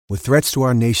With threats to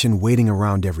our nation waiting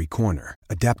around every corner,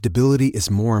 adaptability is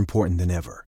more important than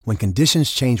ever. When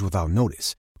conditions change without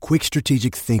notice, quick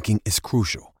strategic thinking is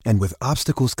crucial. And with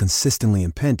obstacles consistently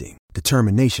impending,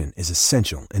 determination is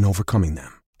essential in overcoming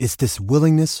them. It's this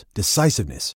willingness,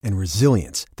 decisiveness, and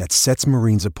resilience that sets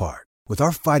Marines apart. With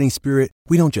our fighting spirit,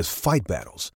 we don't just fight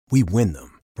battles, we win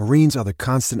them. Marines are the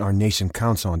constant our nation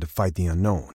counts on to fight the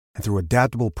unknown. And through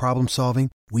adaptable problem solving,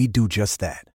 we do just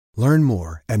that. Learn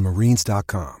more at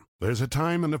marines.com. There's a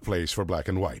time and a place for black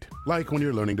and white, like when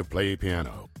you're learning to play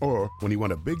piano, or when you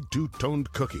want a big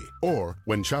two-toned cookie, or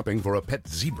when shopping for a pet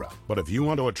zebra. But if you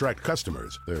want to attract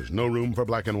customers, there's no room for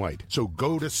black and white. So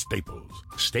go to Staples.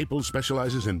 Staples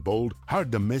specializes in bold,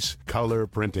 hard-to-miss color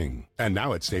printing. And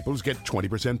now at Staples, get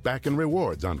 20% back in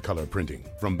rewards on color printing,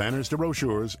 from banners to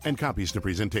brochures and copies to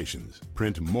presentations.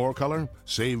 Print more color,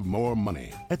 save more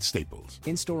money at Staples.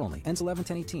 In-store only. Ends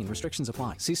 11/10/18. Restrictions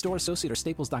apply. See store associate or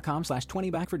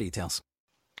staples.com/20back for details.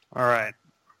 All right.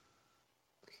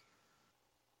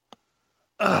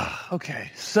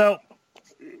 Okay, so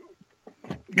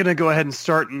I'm going to go ahead and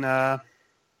start and I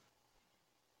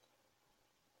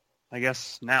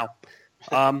guess now.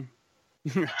 Oh,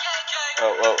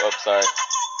 sorry.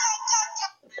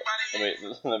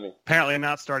 Let me. Apparently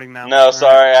not starting now. No,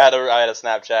 sorry, I had a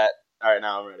Snapchat. All right,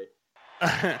 now I'm ready.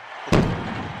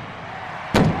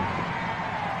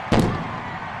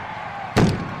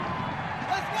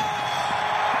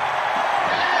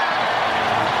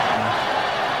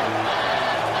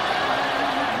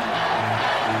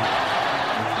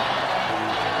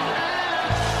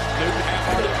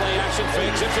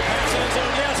 Fakes it to pass end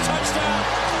zone. Yes, touchdown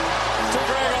to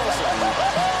Greg Olsen.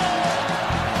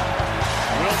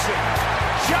 Wilson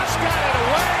just got it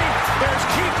away. There's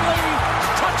Keith Lee.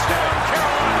 Touchdown,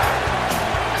 Carolina.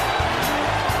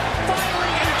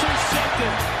 Finally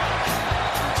intercepted.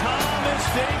 Thomas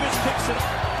Davis picks it up.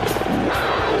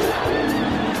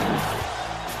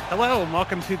 Hello, and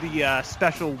welcome to the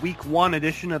special Week 1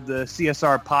 edition of the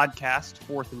CSR podcast,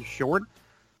 Fourth and Short.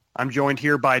 I'm joined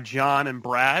here by John and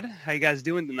Brad. How you guys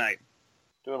doing tonight?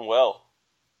 Doing well.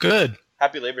 Good.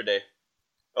 Happy Labor Day.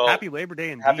 Oh, Happy Labor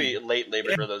Day indeed. Happy late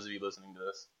Labor for those of you listening to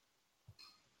this.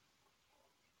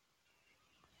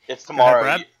 It's tomorrow.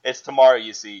 Brad. It's tomorrow,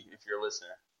 you see, if you're a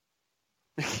listener.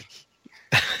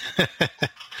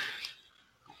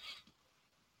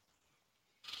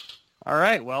 All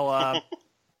right. Well,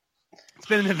 it's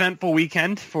been an eventful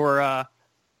weekend for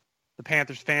the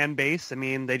Panthers fan base. I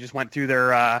mean, they just went through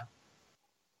their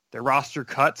roster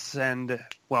cuts, and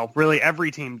well, really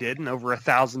every team did, and over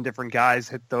 1,000 different guys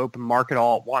hit the open market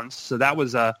all at once. So that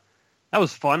was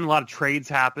fun. A lot of trades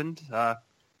happened.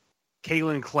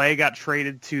 Kalen Clay got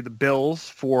traded to the Bills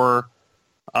for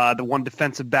the one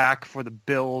defensive back for the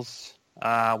Bills.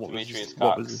 Demetrius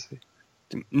Cox.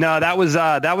 No, that was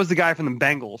the guy from the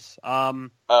Bengals.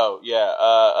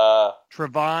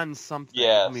 Trevon something.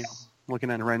 Yes.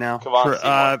 Looking at it right now.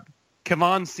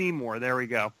 Kevon Seymour. There we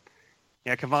go.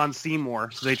 Yeah, Kevon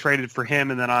Seymour. So they traded for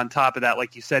him, and then on top of that,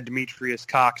 like you said, Demetrius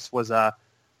Cox was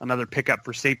another pickup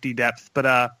for safety depth.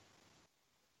 But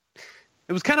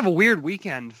it was kind of a weird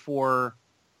weekend for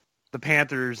the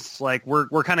Panthers. Like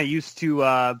we're kind of used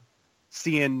to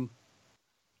seeing,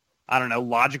 I don't know,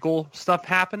 logical stuff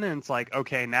happen, and it's like,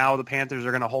 okay, now the Panthers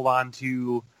are going to hold on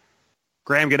to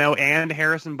Graham Gano and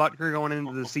Harrison Butker going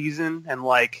into the season, and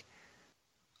like.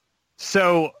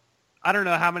 So, I don't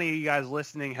know how many of you guys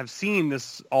listening have seen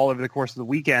this all over the course of the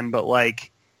weekend, but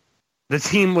like the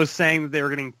team was saying that they were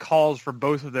getting calls for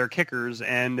both of their kickers,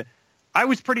 and I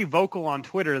was pretty vocal on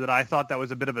Twitter that I thought that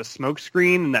was a bit of a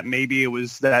smokescreen and that maybe it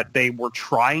was that they were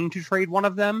trying to trade one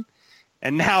of them.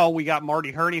 And now we got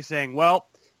Marty Hurney saying, well,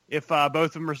 if both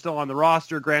of them are still on the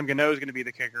roster, Graham Gano is going to be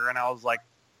the kicker. And I was like,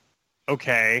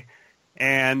 okay.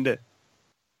 And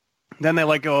then they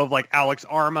let go of like Alex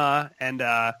Arma, and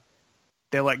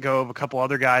they let go of a couple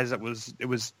other guys. It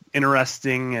was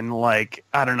interesting, and like,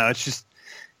 I don't know, it's just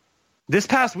this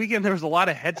past weekend there was a lot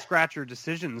of head scratcher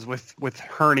decisions with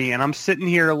Hurney, and I'm sitting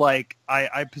here like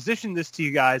I positioned this to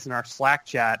you guys in our Slack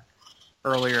chat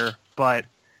earlier, but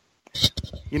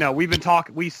you know,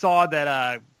 we saw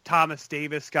that Thomas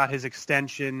Davis got his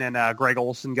extension, and Greg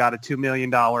Olsen got a $2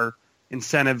 million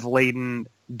incentive-laden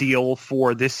deal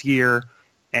for this year,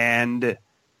 and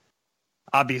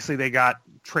obviously they got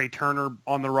Trey Turner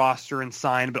on the roster and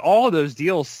signed, but all of those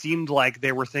deals seemed like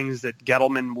they were things that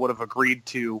Gettleman would have agreed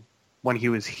to when he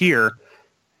was here.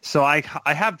 So I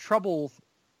have trouble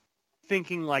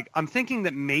thinking, like, I'm thinking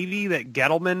that maybe that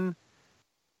Gettleman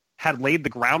had laid the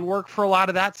groundwork for a lot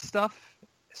of that stuff.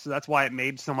 So that's why it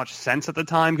made so much sense at the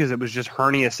time, because it was just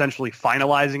Hurney essentially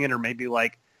finalizing it, or maybe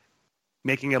like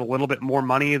making it a little bit more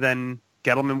money than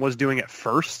Gettleman was doing at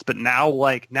first. But now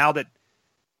that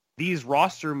these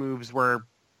roster moves where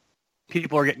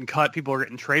people are getting cut, people are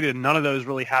getting traded, none of those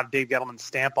really have Dave Gettleman's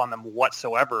stamp on them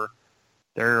whatsoever.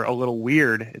 They're a little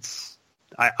weird.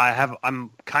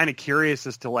 I'm kind of curious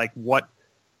as to like what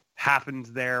happened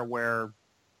there where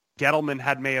Gettleman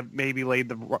had maybe laid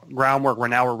the groundwork where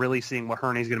now we're really seeing what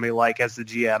Hurney's going to be like as the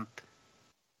GM. You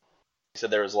said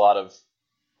there was a lot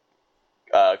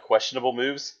of questionable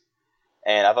moves,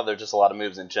 and I thought there were just a lot of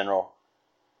moves in general.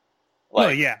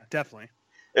 Like, yeah, definitely.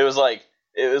 It was like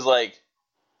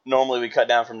normally we cut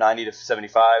down from 90 to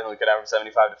 75, and we cut down from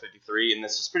 75 to 53, and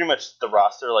this is pretty much the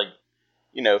roster. Like,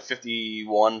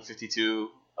 51, 52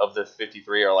 of the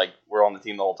 53 are like we're on the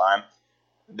team the whole time.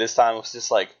 This time it was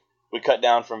just like we cut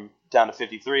down to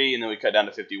 53, and then we cut down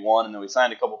to 51, and then we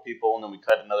signed a couple people, and then we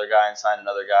cut another guy and signed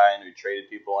another guy, and we traded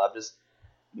people. I've just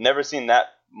never seen that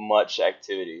much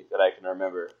activity that I can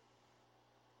remember.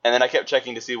 And then I kept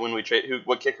checking to see when we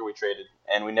what kicker we traded,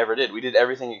 and we never did. We did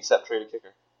everything except trade a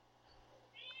kicker.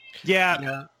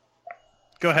 Yeah.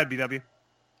 Go ahead, BW.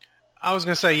 I was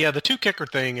going to say, yeah, the two kicker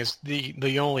thing is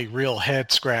the only real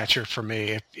head scratcher for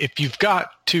me. If you've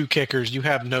got two kickers, you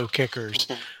have no kickers.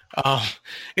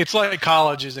 It's like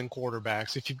colleges and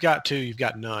quarterbacks. If you've got two, you've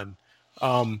got none.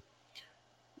 And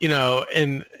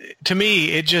to me,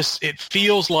 it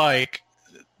feels like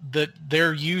that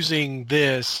they're using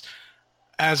this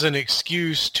as an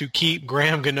excuse to keep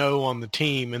Graham Gano on the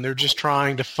team, and they're just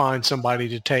trying to find somebody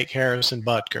to take Harrison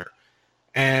Butker.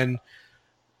 And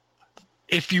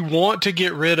if you want to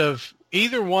get rid of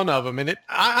either one of them, and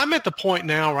I'm at the point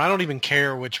now where I don't even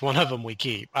care which one of them we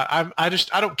keep. I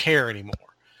don't care anymore.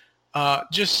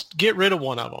 Just get rid of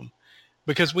one of them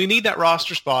because we need that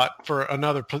roster spot for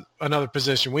another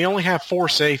position. We only have 4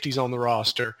 safeties on the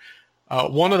roster.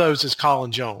 One of those is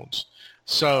Colin Jones.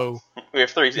 So we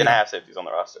have 3.5 safeties on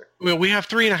the roster. Well, we have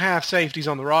 3.5 safeties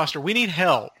on the roster. We need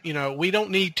help. We don't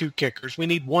need 2 kickers. We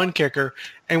need 1 kicker,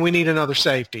 and we need another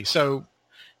safety. So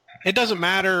it doesn't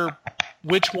matter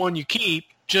which one you keep.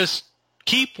 Just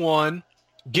keep one,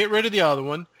 get rid of the other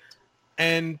one,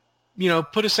 and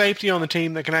put a safety on the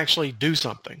team that can actually do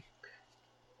something.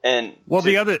 And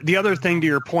the other thing to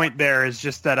your point there is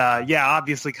just that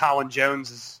obviously Colin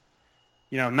Jones is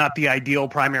not the ideal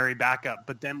primary backup,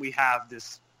 but then we have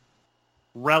this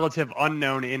relative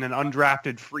unknown in an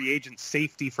undrafted free agent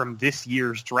safety from this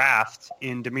year's draft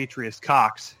in Demetrius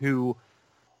Cox, who,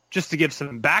 just to give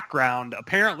some background,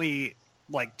 apparently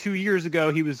like 2 years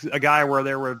ago he was a guy where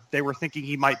they were thinking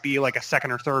he might be like a 2nd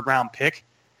or 3rd round pick,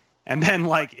 and then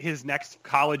like his next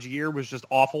college year was just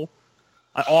awful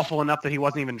enough that he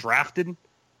wasn't even drafted,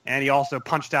 and he also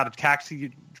punched out a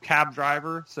taxi cab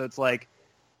driver. So it's like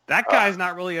that guy's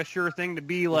not really a sure thing to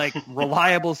be like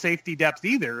reliable safety depth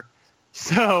either.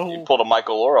 So you pulled a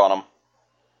Michael Orr on him.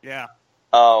 Yeah.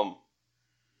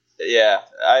 Yeah.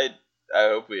 I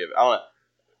hope we have. I don't know.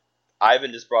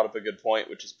 Ivan just brought up a good point,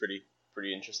 which is pretty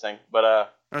interesting.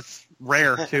 But that's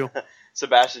rare too.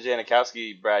 Sebastian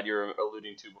Janikowski, Brad, you were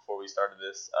alluding to before we started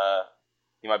this.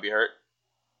 He might be hurt.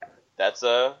 That's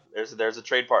there's a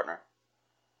trade partner.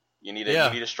 You need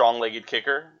a strong-legged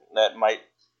kicker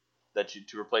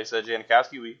to replace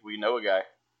Janikowski. We know a guy.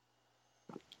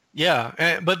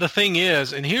 Yeah, but the thing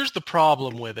is, and here's the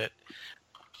problem with it.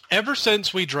 Ever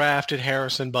since we drafted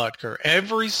Harrison Butker,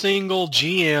 every single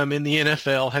GM in the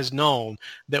NFL has known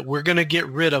that we're going to get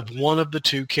rid of one of the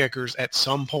 2 kickers at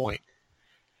some point.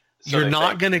 So you're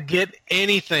not going to get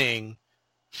anything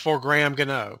for Graham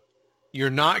Gano. You're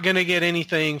not going to get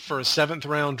anything for a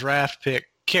 7th-round draft pick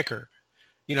kicker.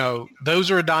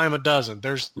 Those are a dime a dozen.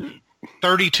 There's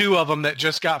 32 of them that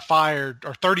just got fired,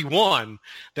 or 31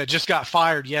 that just got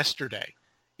fired yesterday.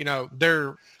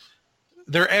 They're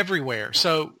everywhere.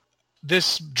 So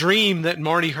this dream that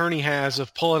Marty Hurney has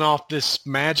of pulling off this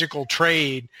magical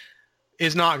trade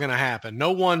is not going to happen.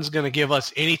 No one's going to give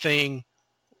us anything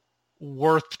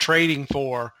worth trading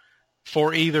for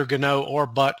either Gano or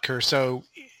Butker. So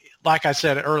like I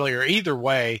said earlier, either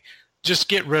way, just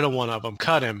get rid of one of them.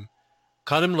 Cut him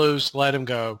loose, let him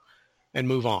go, and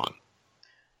move on.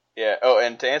 Yeah. Oh,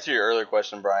 and to answer your earlier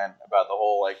question, Brian, about the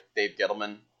whole like Dave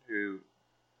Gettleman,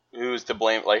 who's to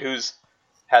blame, like who's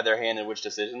had their hand in which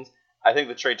decisions. I think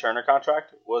the Trey Turner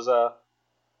contract was a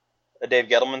Dave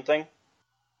Gettleman thing,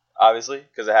 obviously,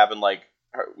 because it happened like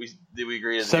we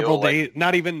agreed to several deal, days,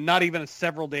 like, not even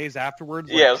several days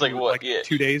afterwards. Yeah, it was like what? Yeah,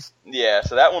 2 days. Yeah,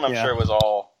 so that one I'm sure was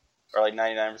all, or like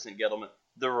 99% Gettleman.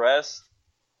 The rest,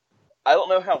 I don't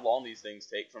know how long these things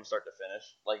take from start to finish.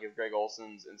 Like if Greg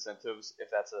Olson's incentives, if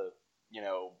that's a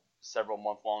several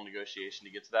month long negotiation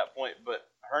to get to that point. But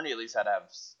Hurney at least had to have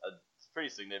a pretty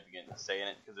significant saying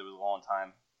it because it was a long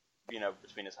time,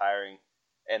 between his hiring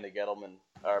and the Gettleman,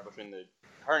 or between the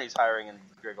Hurney's hiring and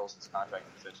Greg Olson's contract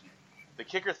extension. The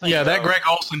kicker thing. Yeah, that Greg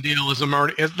Olson deal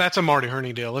that's a Marty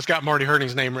Hurney deal. It's got Marty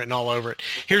Hurney's name written all over it.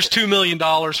 Here's $2 million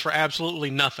for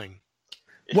absolutely nothing.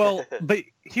 Well, but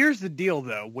here's the deal,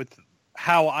 though, with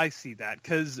how I see that,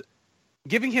 because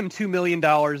giving him $2 million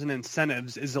in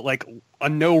incentives is like a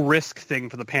no-risk thing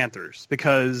for the Panthers,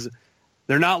 because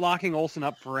they're not locking Olson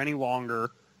up for any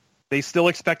longer. They still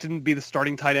expect him to be the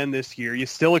starting tight end this year. You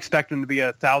still expect him to be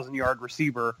a 1,000-yard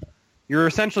receiver. You're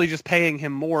essentially just paying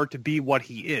him more to be what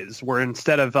he is, where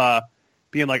instead of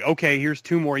being like, okay, here's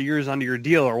 2 more years under your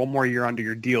deal or 1 more year under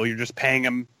your deal, you're just paying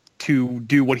him to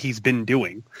do what he's been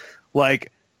doing.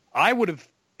 Like, I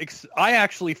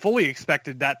actually fully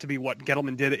expected that to be what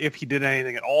Gettleman did if he did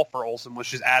anything at all for Olson, was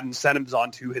just add incentives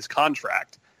onto his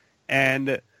contract.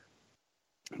 And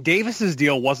Davis's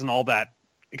deal wasn't all that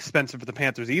expensive for the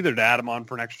Panthers either to add him on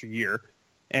for an extra year.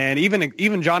 And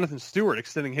even Jonathan Stewart,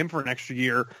 extending him for an extra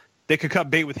year, they could cut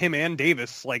bait with him and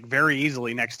Davis like very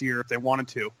easily next year if they wanted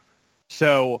to.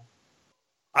 So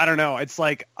I don't know. It's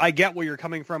like, I get where you're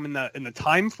coming from in the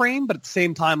time frame, but at the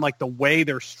same time, like the way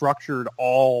they're structured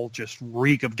all just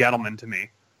reek of Gettleman to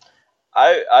me.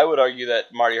 I would argue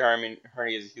that Marty Hurney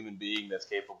is a human being that's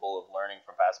capable of learning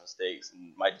from past mistakes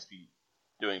and might just be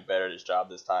doing better at his job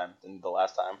this time than the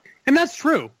last time. And that's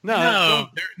true. No.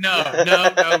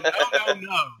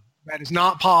 That is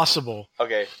not possible.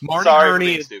 Okay. Marty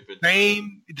Hurney is stupid.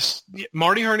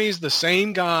 Marty Hurney is the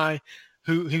same guy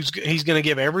he's going to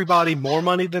give everybody more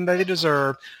money than they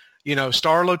deserve.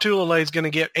 Star Lotulelei is going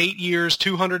to get 8 years,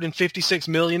 $256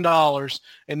 million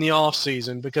in the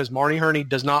offseason because Marty Hurney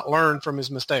does not learn from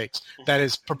his mistakes. That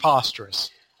is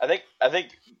preposterous. I think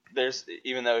there's,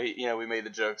 even though we made the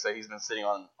jokes that he's been sitting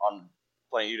on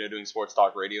playing, doing sports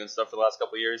talk radio and stuff for the last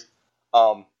couple of years.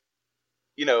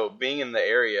 Being in the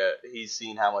area, he's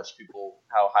seen how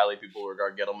highly people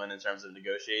regard Gettleman in terms of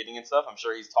negotiating and stuff. I'm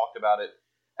sure he's talked about it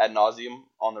ad nauseum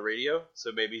on the radio.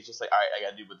 So maybe he's just like, all right, I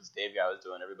got to do what this Dave guy was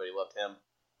doing. Everybody loved him.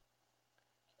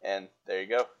 And there you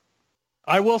go.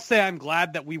 I will say I'm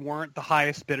glad that we weren't the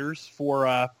highest bidders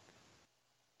for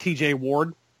TJ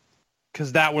Ward,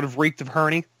 because that would have reeked of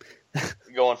Hurney.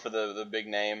 Going for the big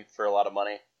name for a lot of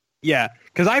money. Yeah,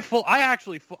 because I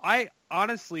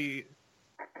honestly,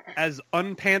 as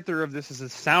un-Panther of this as it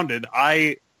sounded,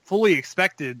 I fully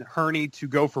expected Hurney to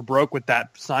go for broke with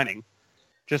that signing.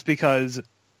 Just because,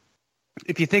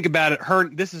 if you think about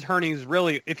it, this is Hurney's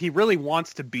really, if he really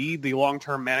wants to be the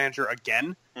long-term manager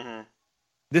again,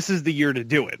 this is the year to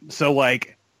do it. So,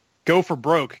 go for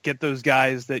broke. Get those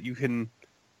guys that you can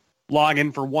log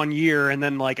in for 1 year, and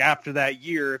then, after that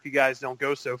year, if you guys don't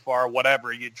go so far,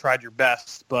 whatever, you tried your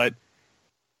best. But,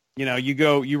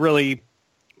 you really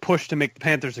push to make the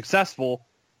Panthers successful,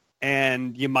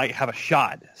 and you might have a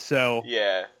shot. So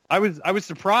yeah, I was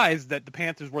surprised that the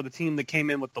Panthers were the team that came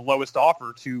in with the lowest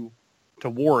offer to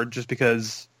Ward, just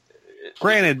because,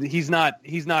 granted, he's not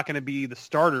going to be the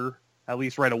starter, at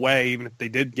least right away, even if they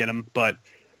did get him. But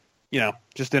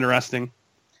just interesting.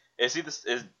 Is he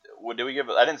did we give?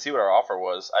 I didn't see what our offer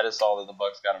was. I just saw that the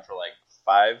Bucks got him for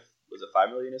 $5. Was it $5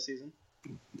 million a season?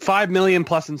 $5 million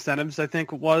plus incentives, I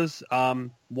think it was.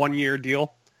 1 year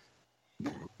deal.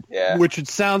 Yeah. Which it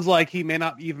sounds like he may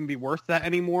not even be worth that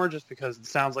anymore, just because it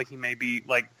sounds like he may be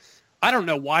I don't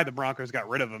know why the Broncos got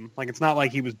rid of him. It's not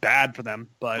like he was bad for them,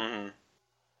 but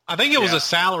I think it was a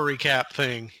salary cap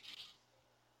thing.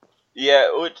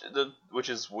 Yeah, which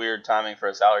is weird timing for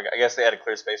a salary. I guess they had to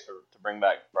clear space to bring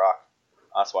back Brock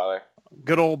Osweiler.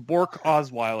 Good old Bork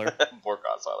Osweiler. Bork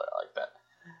Osweiler, I like that.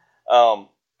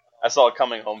 I saw a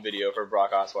coming home video for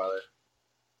Brock Osweiler.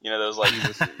 Those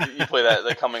you play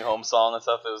the coming home song and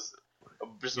stuff. It was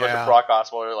just a bunch of Brock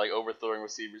Osweiler overthrowing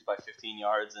receivers by 15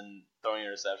 yards and throwing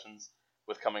interceptions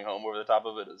with coming home over the top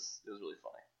of it. It was really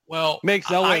funny. Well, makes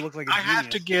Elway look like a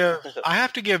genius. I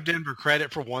have to give Denver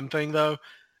credit for one thing though.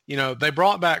 They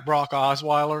brought back Brock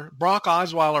Osweiler. Brock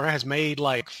Osweiler has made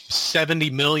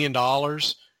 $70 million,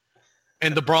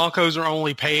 and the Broncos are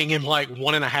only paying him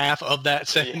 1.5 of that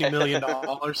 $70 million.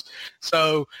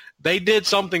 So they did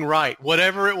something right.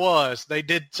 Whatever it was, they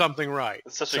did something right.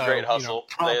 It's such a great hustle.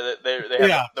 They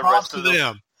have the props rest to of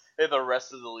them. They have the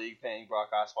rest of the league paying Brock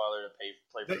Osweiler to play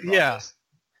for the Broncos. Yeah.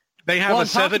 They have a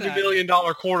 $70 million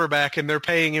quarterback, and they're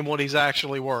paying him what he's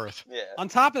actually worth. Yeah. On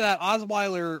top of that,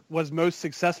 Osweiler was most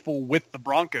successful with the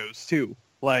Broncos too.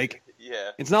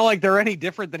 Yeah. It's not like they're any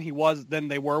different than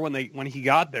they were when he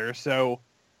got there. So,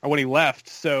 or when he left.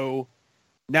 So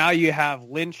now you have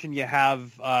Lynch and you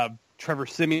have Trevor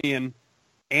Siemian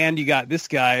and you got this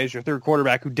guy as your third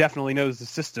quarterback who definitely knows the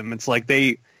system. It's like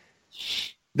they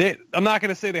I'm not going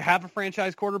to say they have a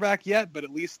franchise quarterback yet, but at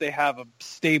least they have a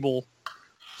stable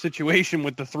situation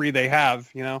with the three they have,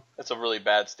 you know? That's a really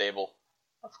bad stable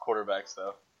of quarterbacks,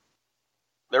 though.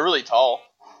 They're really tall.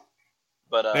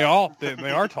 But they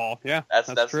are tall, yeah.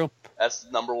 That's true. That's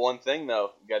the number one thing,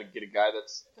 though. You got to get a guy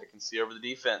that can see over the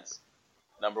defense.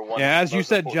 Number one. Yeah, as you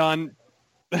said, John,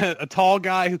 a tall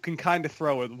guy who can kind of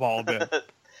throw the ball a bit.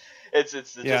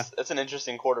 It's an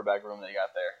interesting quarterback room they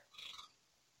got there.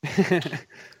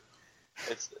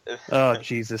 Oh,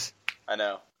 Jesus. I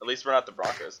know. At least we're not the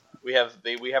Broncos. We have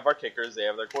our kickers. They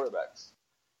have their quarterbacks.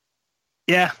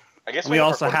 Yeah. I guess we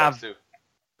also have. Too.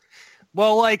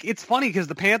 Well, like, it's funny because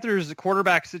the Panthers'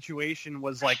 quarterback situation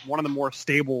was like one of the more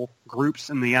stable groups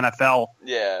in the NFL.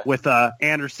 Yeah. With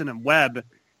Anderson and Webb,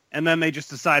 and then they just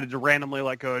decided to randomly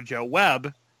let go of Joe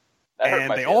Webb,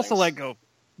 and they also let go.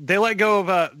 They let go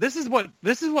of. This is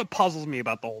what puzzles me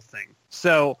about the whole thing.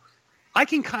 So, I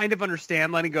can kind of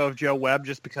understand letting go of Joe Webb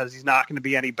just because he's not going to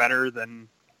be any better than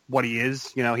what he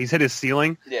is. You know, he's hit his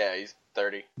ceiling. Yeah, he's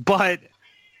 30. But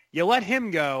you let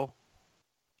him go.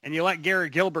 And you let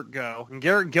Garrett Gilbert go. And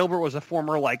Garrett Gilbert was a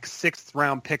former, like,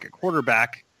 6th-round pick at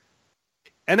quarterback.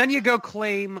 And then you go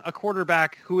claim a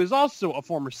quarterback who is also a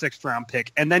former 6th-round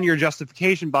pick. And then your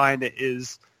justification behind it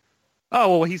is,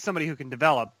 oh, well, he's somebody who can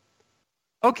develop.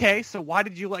 Okay, so why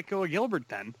did you let go of Gilbert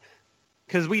then?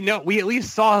 Because we at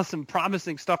least saw some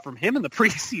promising stuff from him in the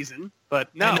preseason.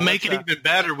 But no. And to make it even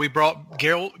better, we brought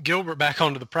Gilbert back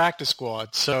onto the practice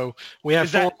squad. So we have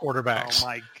 4 quarterbacks. Oh,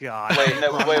 my God.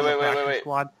 Wait.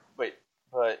 Squad? Wait,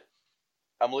 but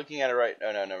I'm looking at it right.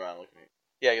 Oh, no, never mind.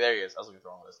 Yeah, there he is. I was looking at the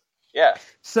wrong list. Yeah.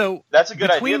 So that's a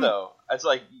good idea, though. It's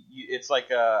like you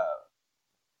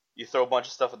throw a bunch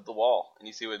of stuff at the wall and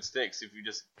you see what sticks. If you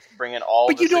just bring in all.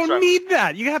 But you don't need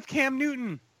that. You have Cam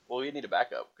Newton. Well, you need a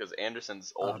backup because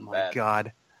Anderson's old and bad. Oh my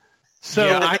God! So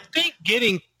yeah, I think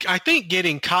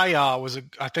getting Kaya was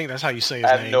I think that's how you say his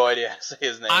name. I have no idea how to say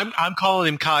his name. I'm calling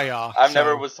him Kaya. I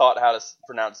never was taught how to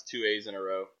pronounce 2 A's in a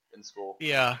row in school.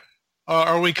 Yeah,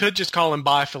 or we could just call him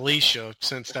Bye Felicia,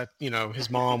 since that his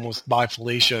mom was Bye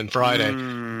Felicia on Friday.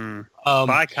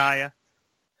 Bye Kaya.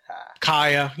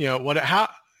 Kaya,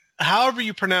 however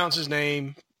you pronounce his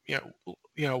name,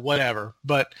 whatever,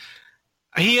 but.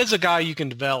 He is a guy you can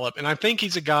develop, and I think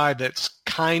he's a guy that's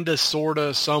kind of, sort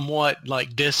of, somewhat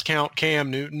like discount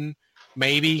Cam Newton,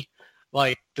 maybe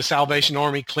like the Salvation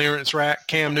Army clearance rack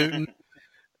Cam Newton.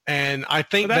 And I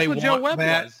think they want Joe Webb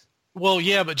that. Was. Well,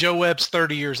 yeah, but Joe Webb's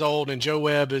 30 years old, and Joe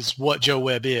Webb is what Joe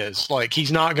Webb is. Like,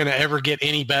 he's not going to ever get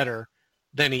any better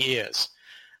than he is.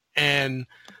 And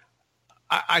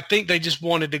I think they just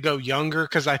wanted to go younger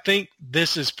because I think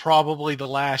this is probably the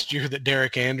last year that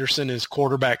Derek Anderson is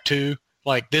quarterback 2.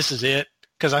 Like, this is it.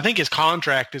 Because I think his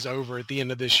contract is over at the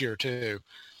end of this year, too.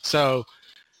 So,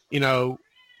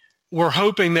 we're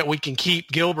hoping that we can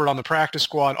keep Gilbert on the practice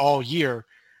squad all year.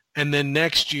 And then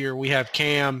next year we have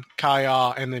Cam,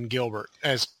 Kaya, and then Gilbert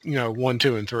as, 1,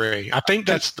 2, and 3. I think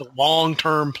that's the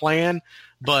long-term plan,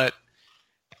 but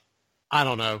I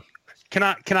don't know. Can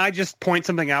I just point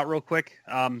something out real quick?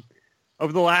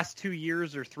 Over the last 2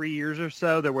 years or 3 years or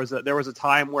so, there was a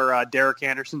time where Derek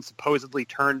Anderson supposedly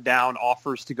turned down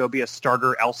offers to go be a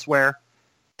starter elsewhere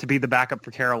to be the backup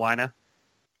for Carolina.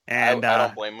 And I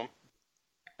don't blame him.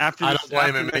 After this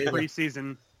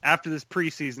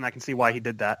preseason, I can see why he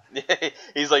did that.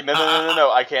 He's like, no,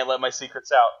 I can't let my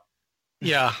secrets out.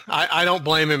 Yeah, I don't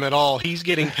blame him at all. He's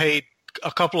getting paid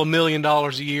a couple of $1 million a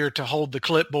year to hold the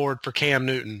clipboard for Cam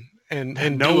Newton,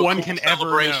 and no one can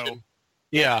ever know.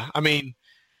 Yeah, I mean,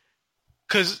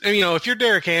 because, if you're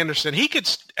Derek Anderson, he could,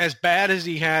 as bad as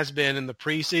he has been in the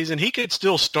preseason, he could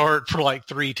still start for like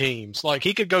 3 teams. Like,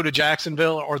 he could go to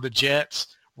Jacksonville or the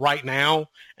Jets right now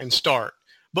and start.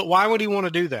 But why would he want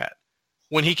to do that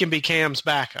when he can be Cam's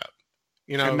backup?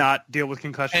 And not deal with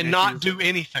concussion and issues. Not do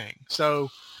anything. So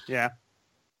yeah,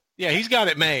 he's got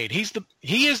it made.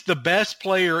 He is the best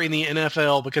player in the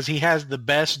NFL because he has the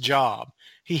best job.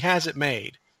 He has it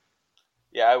made.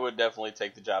 Yeah, I would definitely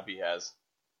take the job he has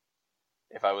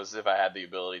if I had the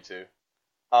ability to.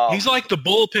 He's like the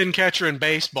bullpen catcher in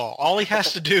baseball. All he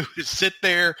has to do is sit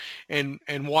there and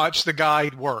watch the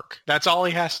guy work. That's all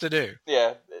he has to do.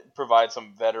 Yeah, provide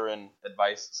some veteran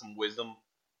advice, some wisdom.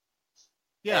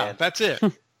 Yeah, that's it.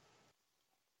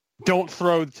 Don't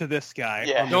throw to this guy.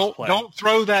 Yeah. Don't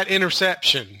throw that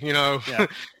interception. Yeah.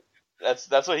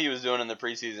 That's what he was doing in the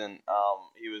preseason.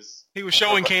 He was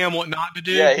showing Cam what not to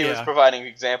do. Yeah, he was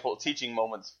providing teaching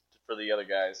moments for the other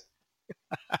guys.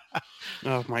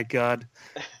 Oh my God.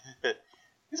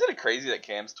 Isn't it crazy that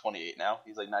Cam's 28 now?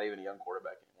 He's like not even a young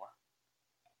quarterback anymore.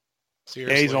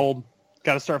 Seriously. Yeah, he's old.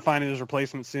 Got to start finding his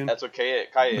replacement soon. That's what Kaya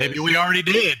is. Maybe we already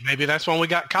did. Maybe that's when we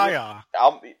got Kaya.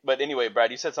 But anyway, Brad,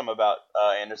 you said something about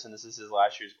Anderson. This is his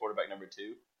last year's quarterback number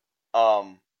 2.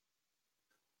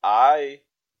 I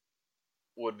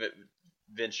would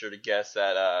venture to guess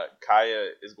that Kaya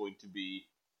is going to be,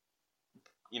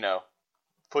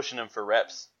 pushing him for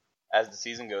reps as the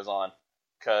season goes on.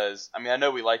 Because, I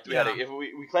know we claimed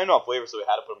him off waivers, so we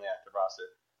had to put him on the active roster.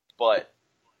 But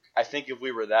I think if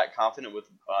we were that confident with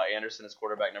Anderson as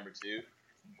quarterback number 2,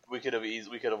 we could have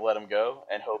let him go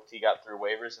and hoped he got through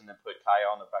waivers and then put Kaya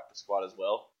on the practice squad as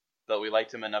well. But we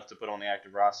liked him enough to put on the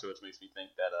active roster, which makes me think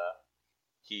that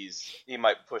he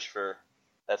might push for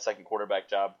that second quarterback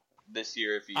job this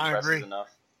year if he presses enough.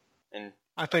 And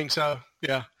I think so.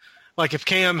 Yeah. Like if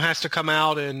Cam has to come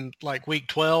out in like week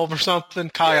 12 or something,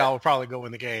 Kaya will probably go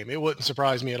in the game. It wouldn't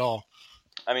surprise me at all.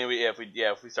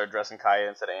 If we start dressing Kaya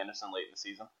instead of Anderson late in the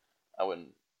season, I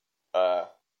wouldn't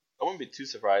be too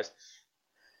surprised.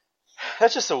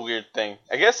 That's just a weird thing.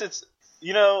 I guess it's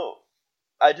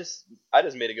I just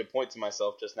made a good point to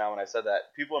myself just now when I said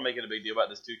that. People are making a big deal about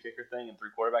this 2 kicker thing and 3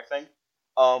 quarterback thing.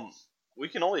 We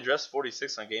can only dress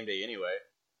 46 on game day anyway.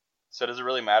 So does it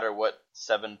really matter what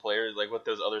 7 players, like what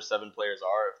those other 7 players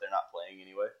are if they're not playing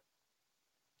anyway?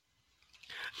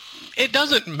 It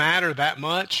doesn't matter that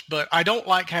much, but I don't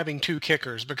like having 2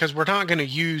 kickers because we're not going to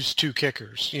use 2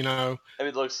 kickers, It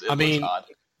looks odd.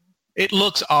 It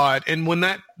looks odd, and when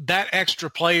that extra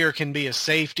player can be a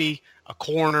safety, a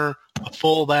corner, a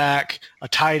fullback, a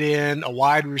tight end, a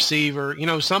wide receiver,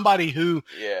 somebody who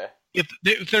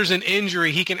if there's an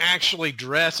injury, he can actually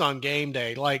dress on game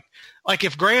day. Like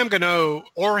if Graham Gano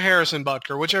or Harrison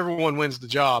Butker, whichever one wins the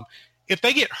job, if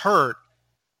they get hurt,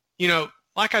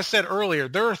 like I said earlier,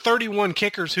 there are 31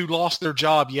 kickers who lost their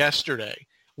job yesterday.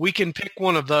 We can pick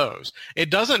one of those. It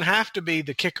doesn't have to be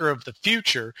the kicker of the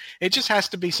future. It just has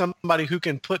to be somebody who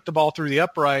can put the ball through the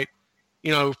upright,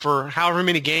 for however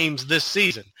many games this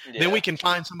season. Yeah. Then we can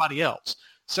find somebody else.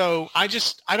 So I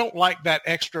don't like that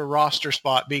extra roster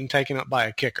spot being taken up by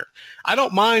a kicker. I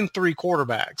don't mind 3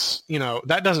 quarterbacks.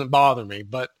 That doesn't bother me,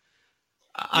 but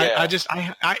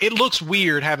it looks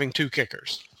weird having 2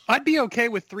 kickers. I'd be okay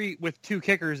with 2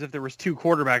 kickers if there was 2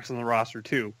 quarterbacks on the roster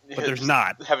too, but there's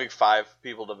not. Having 5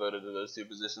 people devoted to those 2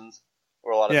 positions,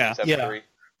 or a lot of teams have 3.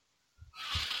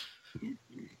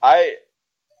 I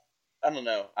don't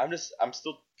know. I'm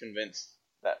still convinced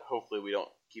that hopefully we don't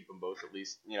keep them both at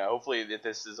least. Hopefully that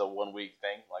this is a 1-week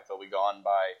thing, like they'll be gone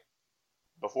by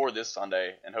before this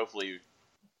Sunday, and hopefully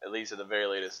at least at the very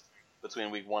latest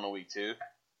between week 1 and week 2.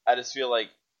 I just feel like,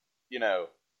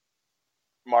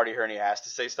 Marty Herney has to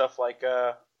say stuff like,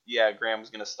 Graham's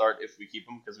going to start if we keep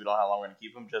him because we don't know how long we're going to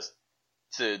keep him, just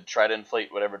to try to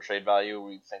inflate whatever trade value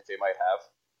we think they might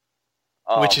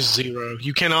have. Which is 0.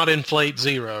 You cannot inflate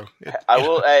 0. I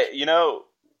will.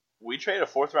 We traded a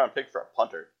 4th-round pick for a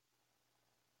punter.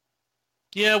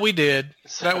 Yeah, we did.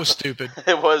 That was stupid.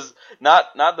 It was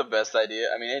not the best idea.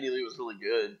 Andy Lee was really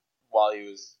good while he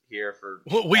was here for.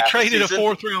 Well, we traded a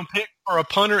 4th-round pick for a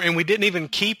punter, and we didn't even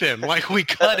keep him. Like we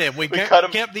cut him. We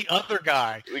kept the other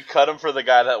guy. We cut him for the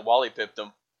guy that Wally pipped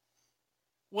him.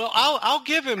 Well, I'll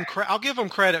give him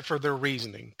credit for their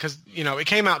reasoning because it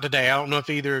came out today. I don't know if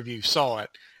either of you saw it,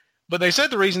 but they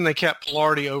said the reason they kept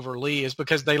Pilardi over Lee is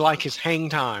because they like his hang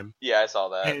time. Yeah, I saw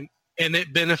that. And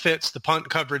it benefits the punt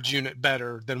coverage unit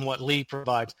better than what Lee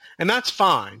provides, and that's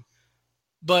fine.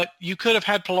 But you could have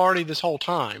had Pilardi this whole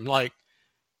time. Like,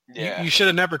 you should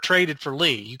have never traded for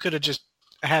Lee. You could have just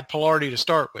had Pilardi to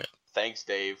start with. Thanks,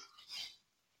 Dave.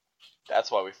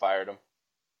 That's why we fired him.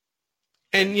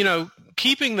 And,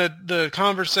 keeping the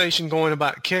conversation going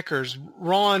about kickers,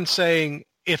 Ron saying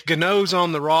if Gano's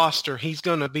on the roster, he's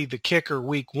going to be the kicker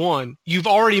week 1. You've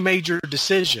already made your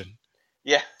decision.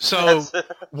 Yeah. So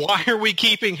why are we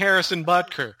keeping Harrison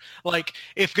Butker? Like,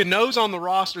 if Gano's on the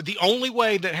roster, the only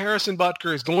way that Harrison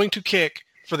Butker is going to kick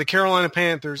for the Carolina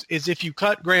Panthers is if you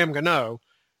cut Graham Gano.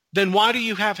 Then why do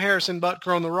you have Harrison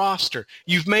Butker on the roster?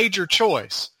 You've made your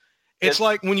choice. It's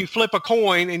like when you flip a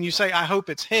coin and you say, I hope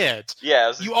it's heads.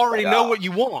 Yeah. You already know what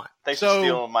you want. Thanks for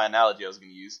stealing my analogy I was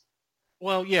going to use.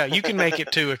 Well, yeah, you can make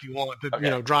it too if you want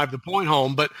to, drive the point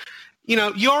home. But, you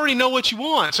already know what you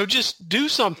want. So just do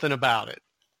something about it.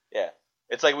 Yeah.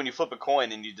 It's like when you flip a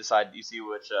coin and you decide, you see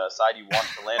which side you want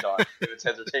to land on, if it's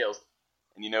heads or tails.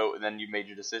 And and then you made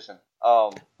your decision.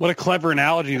 What a clever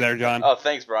analogy there, John. Oh,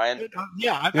 thanks, Brian.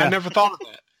 I never thought of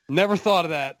that. Never thought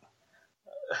of that.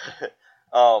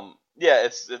 Yeah,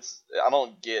 it's I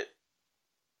don't get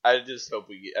I just hope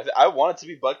we get. I want it to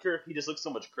be Butker. He just looks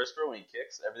so much crisper when he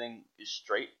kicks. Everything is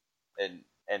straight and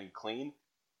clean.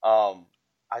 I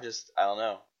don't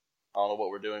know. I don't know what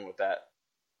we're doing with that.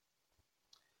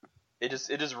 It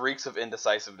just reeks of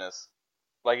indecisiveness.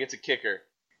 Like it's a kicker.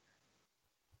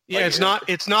 Yeah, Like,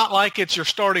 it's not like it's your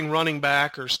starting running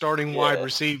back or starting wide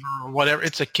receiver or whatever.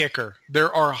 It's a kicker.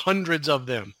 There are hundreds of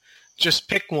them. Just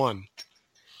pick one.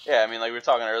 Yeah, I mean, like we were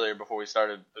talking earlier before we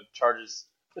started, the Chargers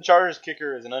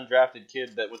kicker is an undrafted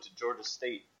kid that went to Georgia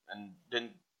State and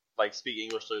didn't like speak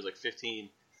English till he was like 15.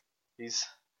 You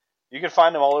can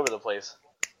find him all over the place.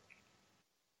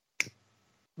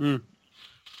 But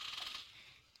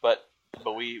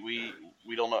we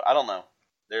don't know. I don't know.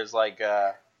 There's like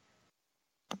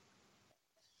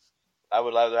I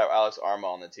would rather have Alex Arma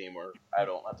on the team where I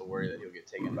don't have to worry that he'll get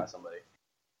taken by somebody.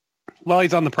 Well,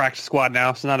 he's on the practice squad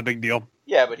now, so not a big deal.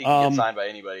 Yeah, but he can get signed by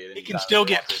anybody. At any He can time still if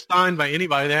he get wants to. signed by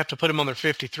anybody. They have to put him on their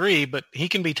 53, but he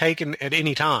can be taken at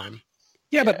any time.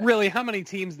 Yeah, but really, how many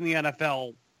teams in the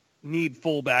NFL need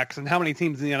fullbacks, and how many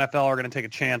teams in the NFL are going to take a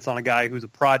chance on a guy who's a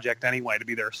project anyway to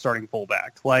be their starting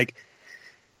fullback? Like,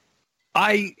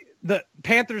 the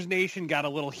Panthers Nation got a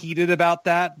little heated about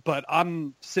that, but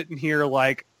I'm sitting here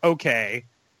like, okay,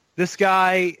 this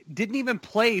guy didn't even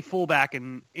play fullback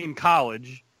in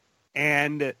college,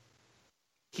 and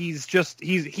he's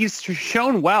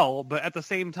shown well, but at the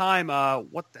same time,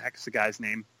 what the heck's the guy's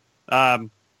name?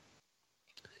 Daryl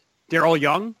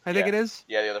Young, I think it is.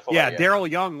 Yeah, the other fullback. Yeah, Daryl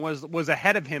Young was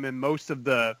ahead of him in most of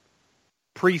the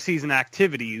preseason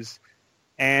activities,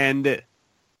 and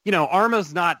you know,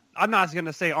 Arma's not. I'm not going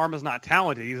to say Arma's not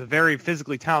talented. He's a very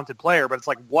physically talented player, but it's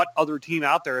like, what other team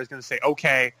out there is going to say,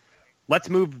 okay, let's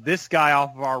move this guy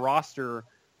off of our roster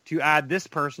to add this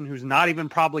person who's not even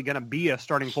probably going to be a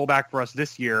starting fullback for us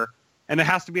this year, and it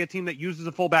has to be a team that uses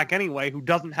a fullback anyway who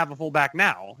doesn't have a fullback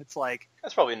now. It's like,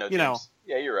 That's probably no teams.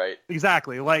 Yeah, you're right.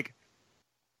 Exactly. Like,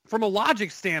 from a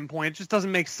logic standpoint, it just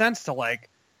doesn't make sense to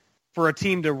like for a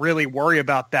team to really worry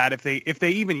about that if they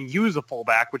even use a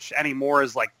fullback, which anymore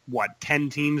is like what 10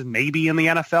 teams maybe in the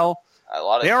NFL.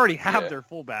 They already have their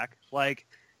fullback. Like,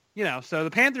 you know, so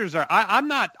the Panthers are. I'm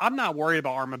not worried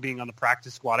about Arma being on the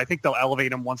practice squad. I think they'll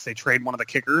elevate him once they trade one of the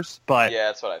kickers. But yeah,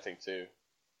 that's what I think too.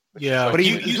 Yeah, but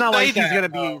he's not like he's going to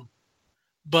be.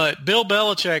 But Bill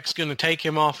Belichick's going to take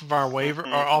him off of our waiver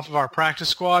or off of our practice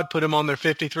squad, put him on their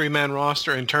 53-man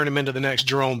roster, and turn him into the next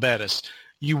Jerome Bettis.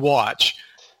 You watch.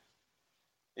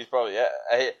 He's probably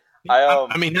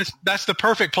I mean, that's the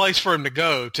perfect place for him to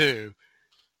go too.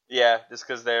 Yeah, just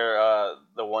because they're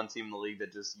the one team in the league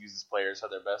that just uses players at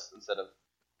their best instead of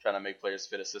trying to make players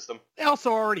fit a system. They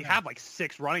also already have like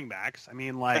 6 running backs. I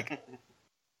mean, like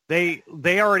they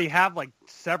already have like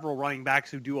several running backs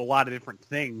who do a lot of different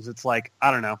things. It's like, I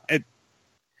don't know.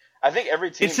 I think every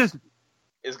team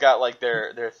has got like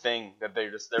their thing that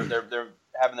they're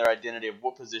having their identity of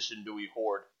what position do we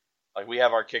hoard. Like we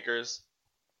have our kickers.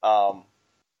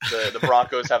 The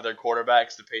Broncos have their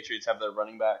quarterbacks. The Patriots have their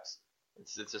running backs.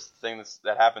 It's just a thing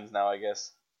that happens now, I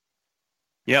guess.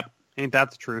 Yep, ain't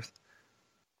that the truth?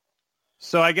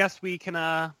 So I guess we can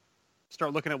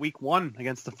start looking at Week 1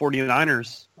 against the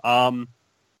 49ers.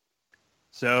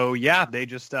 So yeah, they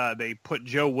just they put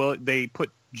Joe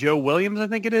Williams, I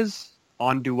think it is,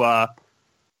 onto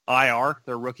IR,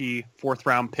 their rookie 4th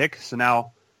round pick. So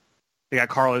now they got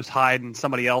Carlos Hyde and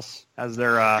somebody else as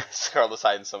their Carlos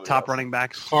Hyde and somebody top else. running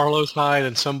backs. Carlos Hyde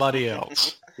and somebody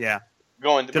else. Yeah.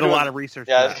 Did a lot of research.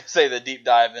 Yeah, I was going to say the deep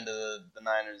dive into the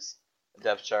Niners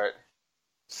depth chart.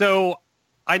 So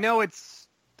I know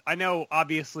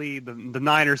obviously the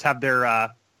Niners have their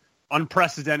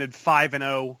unprecedented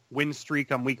 5-0 win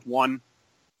streak on Week 1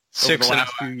 over the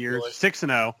last few years.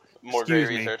 6-0. More great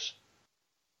research.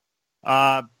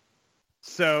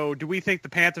 So do we think the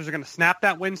Panthers are going to snap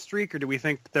that win streak, or do we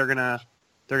think that they're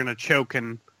going to choke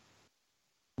and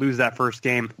lose that first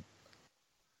game?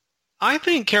 I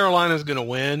think Carolina's going to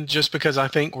win just because I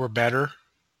think we're better.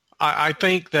 I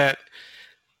think that,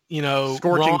 you know,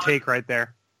 scorching take right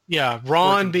there. Yeah,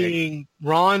 Ron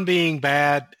being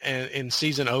bad in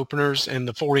season openers and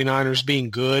the 49ers being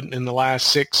good in the last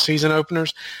 6 season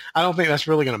openers, I don't think that's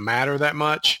really going to matter that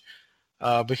much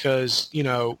because, you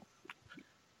know,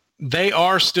 they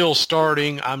are still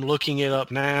starting. I'm looking it up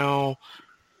now.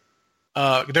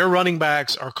 Their running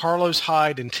backs are Carlos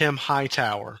Hyde and Tim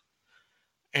Hightower.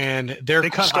 And they're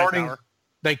starting. Hightower.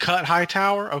 They cut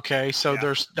Hightower? Okay, so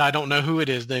there's. I don't know who it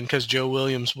is then because Joe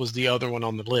Williams was the other one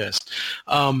on the list.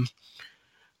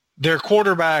 Their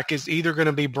quarterback is either going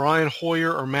to be Brian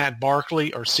Hoyer or Matt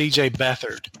Barkley or C.J.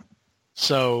 Beathard.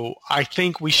 So I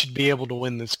think we should be able to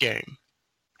win this game.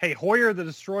 Hey, Hoyer the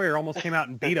Destroyer almost came out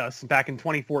and beat us back in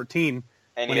 2014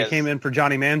 And when he came in for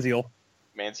Johnny Manziel.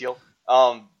 Manziel.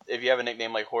 If you have a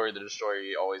nickname like Hoyer the Destroyer,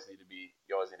 you always need to be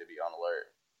on alert.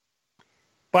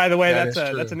 By the way, That that's is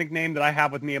true. a nickname that I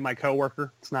have with me and my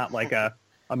coworker. It's not like a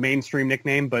mainstream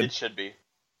nickname, but It should be.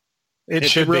 It it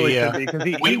should really be. Yeah. could be because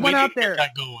he We went need out to get there.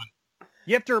 that going.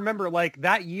 You have to remember, like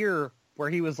that year where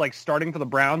he was like starting for the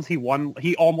Browns, he won.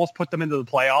 He almost put them into the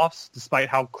playoffs, despite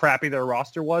how crappy their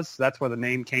roster was. So that's where the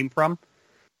name came from.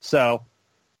 So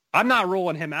I'm not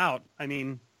ruling him out. I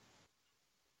mean,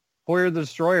 Hoyer the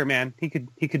Destroyer, man, he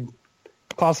could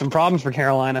cause some problems for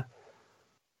Carolina.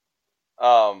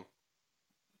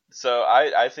 So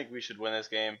I think we should win this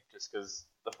game just because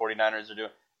the 49ers are doing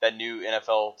that new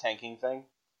NFL tanking thing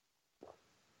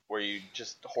where you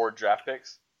just hoard draft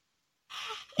picks.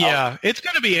 Yeah, it's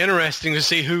going to be interesting to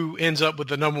see who ends up with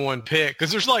the number one pick because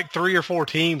there's like 3 or 4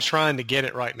 teams trying to get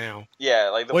it right now. Yeah,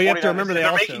 like the 49ers. Well, you have to remember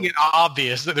They're making it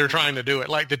obvious that they're trying to do it.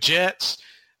 Like the Jets,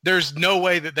 there's no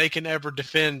way that they can ever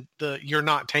defend you're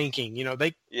not tanking. You know,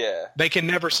 they can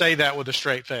never say that with a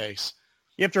straight face.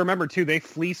 You have to remember too, they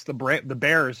fleeced the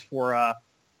Bears for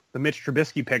the Mitch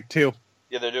Trubisky pick too.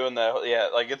 Yeah, they're doing that. Yeah,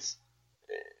 like it's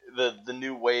the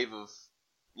new wave of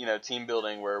team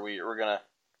building where we're gonna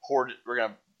hoard. We're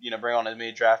gonna bring on as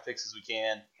many draft picks as we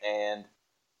can and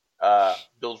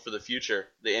build for the future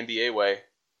the NBA way.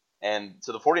 And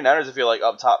so the 49ers, I feel like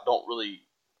up top don't really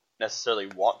necessarily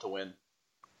want to win.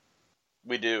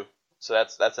 We do, so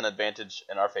that's an advantage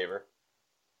in our favor.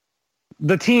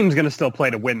 The team's going to still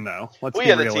play to win, though. Let's be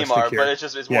the realistic team are, here. but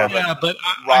it's more of Yeah, a but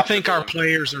I roster think our building.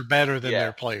 players are better than Yeah,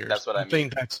 their players. that's what I mean.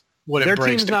 think that's what Their it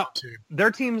breaks team's down not- to.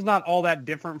 Their team's not all that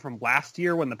different from last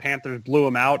year when the Panthers blew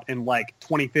them out in like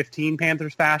 2015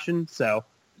 Panthers fashion. So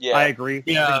Yeah, I agree. I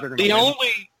Yeah, think they're gonna win.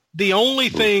 the only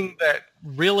thing that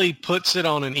really puts it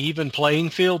on an even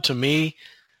playing field to me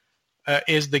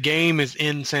is the game is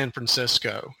in San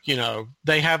Francisco. You know,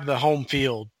 they have the home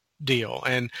field deal,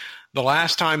 and the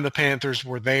last time the Panthers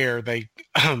were there, they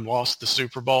lost the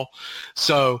Super Bowl.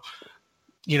 So,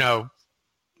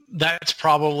 that's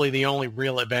probably the only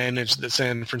real advantage that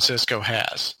San Francisco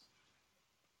has.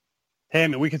 Hey, I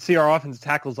mean, we could see our offensive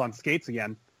tackles on skates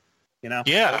again.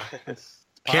 Yeah, It's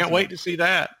can't possible. wait to see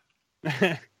that.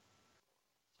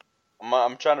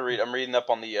 I'm trying to read. I'm reading up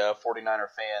on the 49er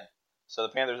fan. So the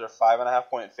Panthers are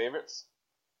 5.5-point favorites.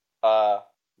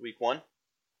 Week 1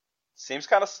 seems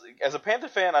kind of, as a Panther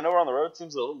fan, I know we're on the road. It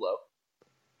seems a little low.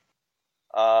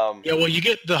 Yeah, well,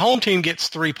 the home team gets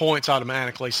 3 points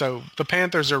automatically, so the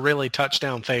Panthers are really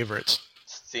touchdown favorites.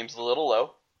 Seems a little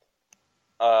low.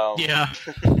 Yeah.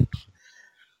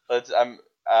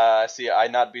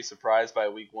 I'd not be surprised by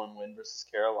a Week 1 win versus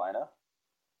Carolina.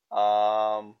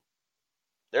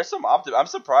 There's some I'm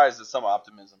surprised at some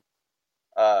optimism.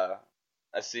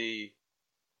 I see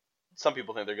some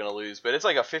people think they're going to lose, but it's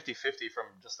like a 50-50 from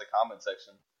just the comment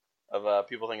section of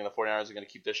people thinking the 49ers are going to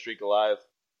keep their streak alive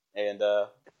and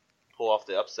pull off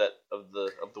the upset of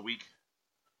the week.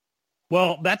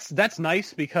 Well, that's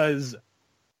nice because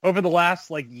over the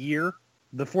last year,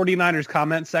 the 49ers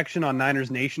comment section on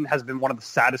Niners Nation has been one of the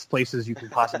saddest places you can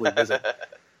possibly visit.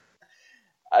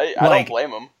 I don't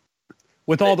blame them.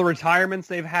 With all the retirements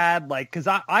they've had, because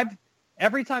I've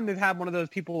every time they've had one of those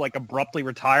people abruptly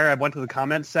retire, I went to the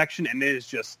comments section and it is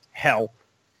just hell.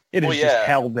 It is just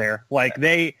hell there.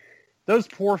 Those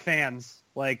poor fans.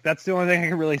 That's the only thing I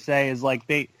can really say is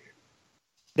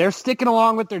they're sticking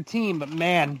along with their team, but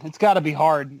man, it's got to be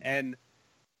hard. And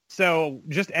so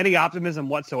just any optimism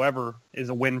whatsoever is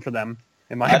a win for them,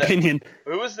 in my opinion.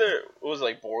 Who was there? It was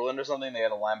Borland or something. They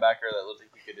had a linebacker that looked like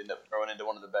he could end up growing into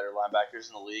one of the better linebackers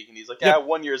in the league, and he's like, "Yeah,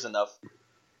 1 year is enough."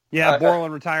 Yeah,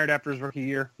 Borland retired after his rookie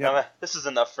year. Yep. This is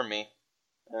enough for me.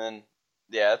 And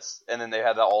then they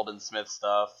had the Alden Smith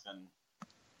stuff, and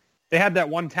they had that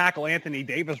one tackle, Anthony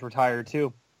Davis, retired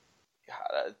too.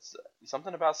 God, it's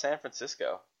something about San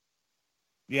Francisco.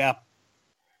 Yeah.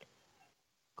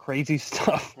 Crazy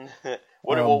stuff.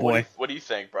 What boy. do you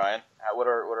think, Brian? What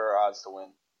are our odds to win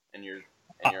in your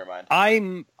mind?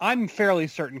 I'm fairly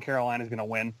certain Carolina's going to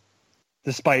win,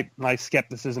 despite my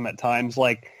skepticism at times.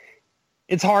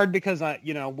 It's hard because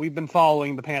we've been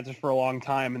following the Panthers for a long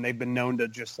time, and they've been known to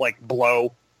just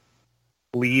blow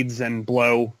leads and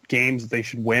blow games that they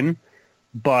should win.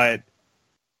 But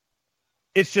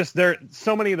it's just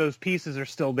so many of those pieces are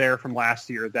still there from last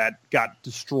year that got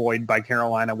destroyed by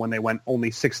Carolina when they went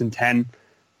only 6-10.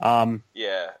 And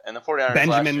the 49ers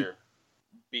last year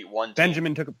beat one team.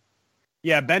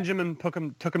 Benjamin took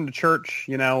him to church.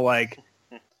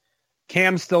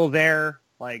 Cam's still there.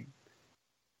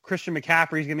 Christian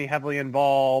McCaffrey's going to be heavily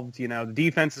involved. You know, the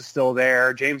defense is still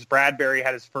there. James Bradbury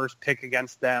had his first pick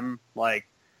against them. Like,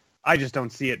 I just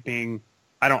don't see it being.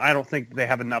 I don't think they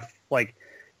have enough. Like,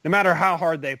 no matter how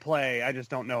hard they play, I just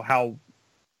don't know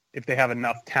if they have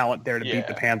enough talent there to beat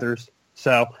the Panthers.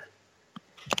 So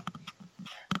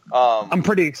I'm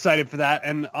pretty excited for that.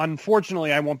 And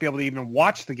unfortunately, I won't be able to even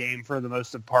watch the game for the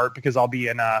most part because I'll be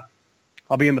in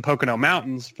the Pocono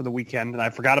Mountains for the weekend, and I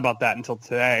forgot about that until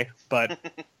today. But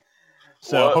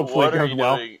so hopefully it goes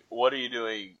well. What are you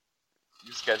doing?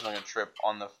 You scheduling a trip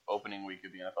on the opening week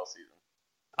of the NFL season?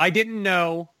 I didn't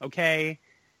know. Okay,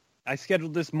 I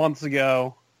scheduled this months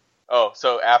ago. Oh,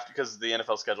 so because the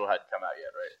NFL schedule hadn't come out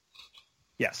yet, right?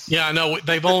 Yes. Yeah, I know.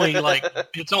 They've only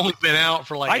it's only been out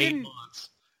for 8 months.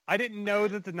 I didn't know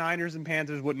that the Niners and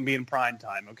Panthers wouldn't be in prime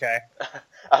time. Okay.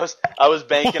 I was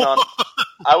banking on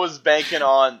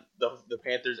the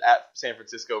Panthers at San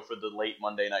Francisco for the late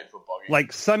Monday night football game.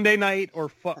 Like Sunday night or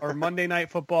Monday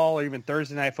night football or even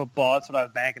Thursday night football. That's what I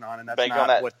was banking on, and that's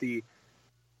not what the.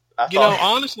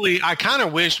 Honestly, I kind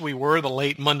of wish we were the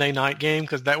late Monday night game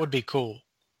because that would be cool.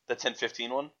 The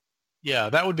 10-15 one? Yeah,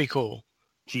 that would be cool.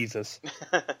 Jesus.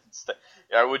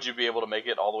 Would you be able to make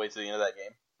it all the way to the end of that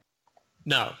game?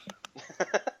 No.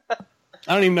 I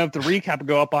don't even know if the recap would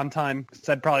go up on time because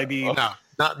that'd probably be... No.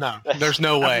 There's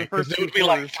no way. Because it would be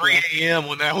like 3 a.m.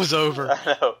 when that was over.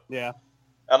 I know. Yeah.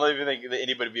 I don't even think that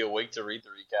anybody would be awake to read the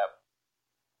recap.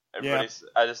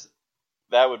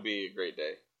 That would be a great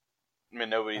day. I mean,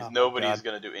 nobody's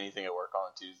going to do anything at work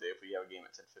on a Tuesday if we have a game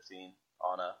at 10:15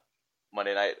 on a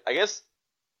Monday night. I guess,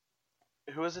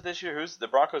 who is it this year? Who's the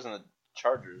Broncos and the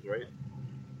Chargers, right?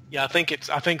 Yeah, I think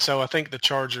so. I think the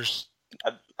Chargers.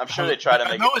 I'm sure they try to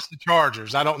make. I know it's the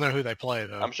Chargers. I don't know who they play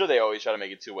though. I'm sure they always try to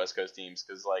make it two West Coast teams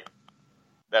because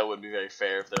that wouldn't be very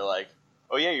fair if they're like,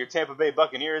 oh yeah, your Tampa Bay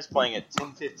Buccaneers playing at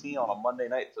 10:15 on a Monday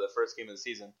night for the first game of the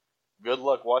season. Good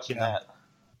luck watching that.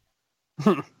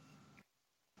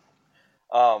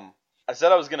 I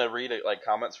said I was gonna read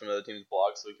comments from other teams'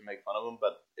 blogs so we can make fun of them,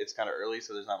 but it's kind of early,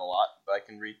 so there's not a lot. But I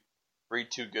can read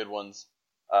two good ones.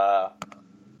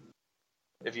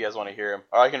 If you guys want to hear them,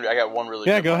 or I got one really.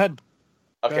 Yeah, good go one. ahead.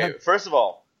 Okay, go ahead. First of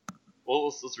all,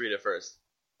 let's read it first.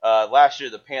 Last year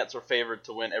the Pants were favored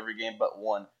to win every game but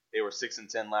one. They were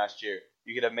 6-10 last year.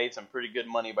 You could have made some pretty good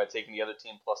money by taking the other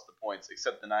team plus the points,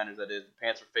 except the Niners. That is, the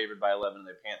Pants were favored by 11, and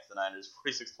they pants the Niners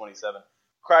 46-27.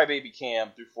 Crybaby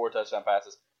Cam threw 4 touchdown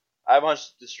passes. I have a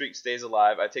hunch the streak stays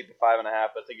alive. I take the 5.5. I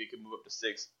think it could move up to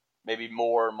 6, maybe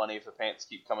more money if the Pants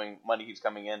money keeps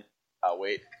coming in. I'll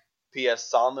wait. P.S.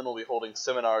 Solomon will be holding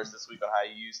seminars this week on how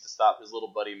he used to stop his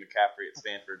little buddy McCaffrey at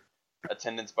Stanford.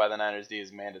 Attendance by the Niners D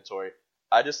is mandatory.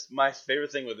 My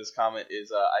favorite thing with this comment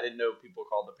is I didn't know people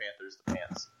called the Panthers the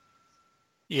Pants.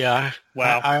 Yeah,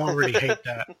 wow. I already hate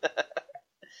that.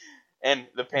 And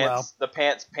the Pants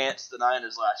pants the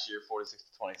Niners last year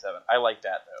 46-27. I like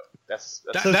that though. That's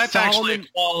actually a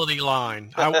quality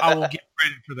line. I will give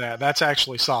credit for that. That's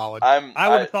actually solid. I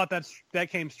would have thought that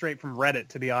came straight from Reddit,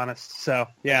 to be honest. So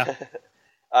yeah.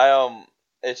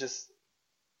 It's just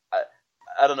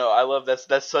I don't know. I love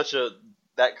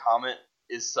that comment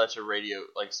is such a radio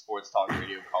sports talk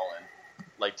radio call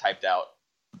in typed out.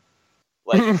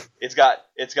 It's got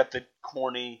the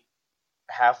corny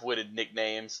half-witted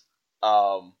nicknames.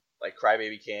 Like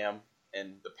Crybaby Cam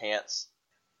and the Pants,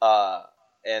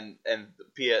 and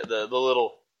the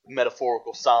little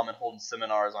metaphorical Solomon holding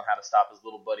seminars on how to stop his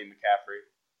little buddy McCaffrey,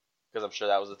 because I'm sure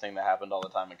that was a thing that happened all the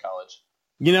time in college.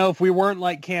 You know, if we weren't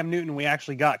like Cam Newton, we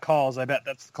actually got calls. I bet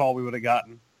that's the call we would have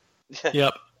gotten.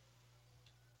 Yep.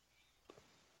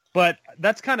 But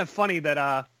that's kind of funny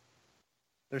that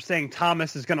they're saying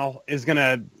Thomas is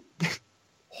gonna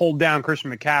hold down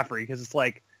Christian McCaffrey, because it's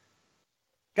like,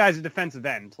 guy's a defensive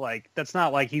end. That's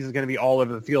not like he's going to be all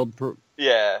over the field going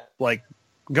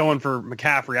for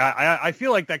McCaffrey. I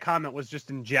feel like that comment was just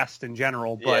in jest in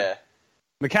general, but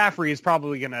McCaffrey is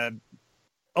probably going to,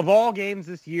 of all games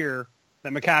this year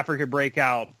that McCaffrey could break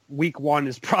out, week 1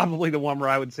 is probably the one where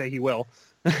I would say he will.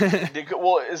 I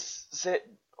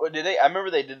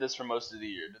remember they did this for most of the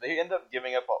year. Did they end up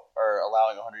giving up or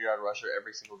allowing a 100-yard rusher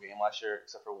every single game last year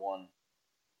except for one?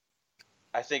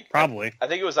 I think probably. I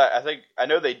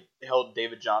know they held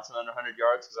David Johnson under 100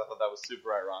 yards because I thought that was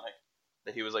super ironic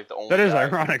that he was the only. That is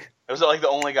ironic. It was the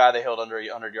only guy they held under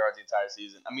 100 yards the entire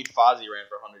season. I mean, Fozzie ran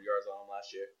for 100 yards on him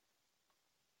last year.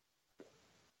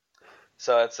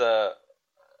 So it's a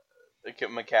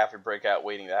McCaffrey breakout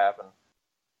waiting to happen.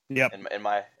 Yep.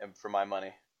 For my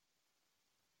money,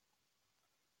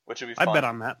 which would be fun. I'd bet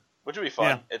on that. Which would be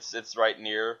fun. Yeah. It's right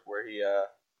near where he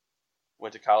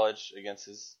went to college against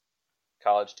his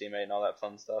college teammate and all that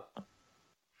fun stuff.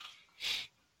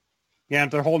 Yeah,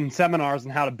 if they're holding seminars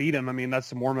on how to beat him, I mean, that's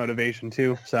some more motivation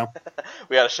too. So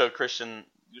We got to show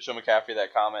McCaffrey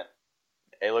that comment.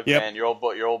 Hey, look, Yep. man, your old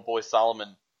boy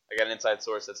Solomon. I got an inside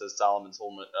source that says Solomon's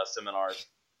holding seminars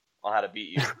on how to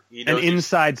beat you. He an knows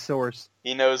inside source.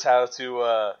 He knows how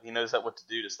to. He knows what to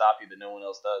do to stop you that no one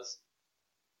else does.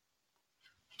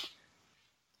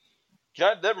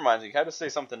 That reminds me. Can I just say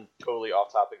something totally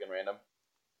off topic and random?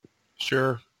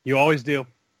 Sure. You always do.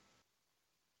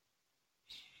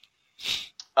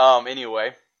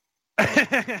 Anyway,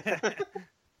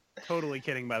 Totally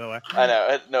kidding, by the way. I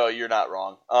know. No, you're not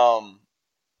wrong. God,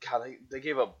 they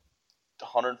gave up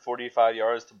 145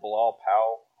 yards to Bilal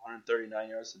Powell, 139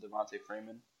 yards to Devontae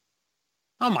Freeman.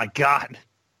 Oh my God.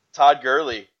 Todd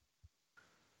Gurley,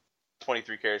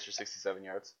 23 carries for 67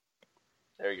 yards.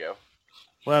 There you go.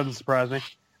 Well, that doesn't surprise me.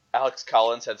 Alex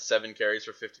Collins had 7 carries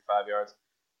for 55 yards.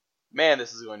 Man,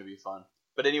 this is going to be fun.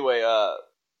 But anyway, I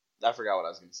forgot what I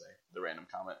was going to say. The random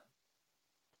comment.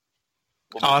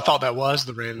 I thought that was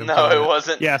the random No, comment. it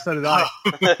wasn't. Yeah, so did I.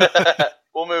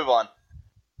 We'll move on.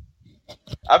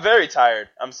 I'm very tired.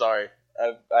 I'm sorry.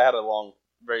 I had a long,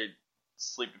 very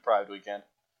sleep-deprived weekend.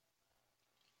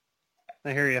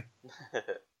 I hear you.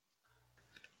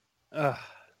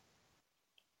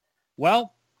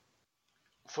 Well,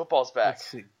 Football's back. let's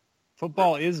see.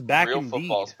 Football is back Real indeed.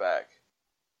 football's back.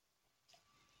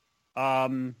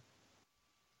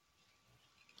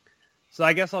 So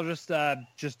I guess I'll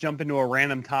just jump into a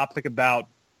random topic about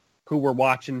who we're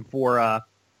watching for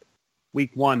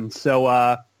week 1.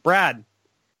 So Brad,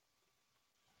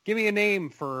 give me a name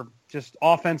for just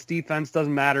offense, defense,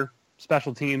 doesn't matter,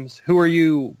 special teams. Who are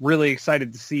you really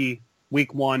excited to see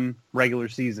week 1 regular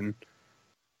season?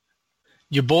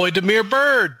 Your boy Demir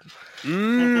Bird. Do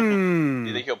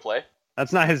you think he'll play?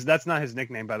 That's not his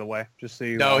nickname, by the way. Just so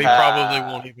you No, he probably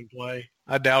won't even play.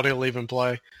 I doubt he'll even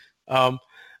play.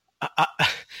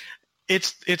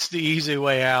 It's the easy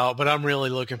way out, but I'm really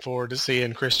looking forward to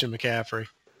seeing Christian McCaffrey.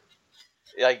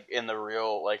 Like in the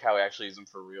real, like how we actually use him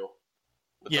for real.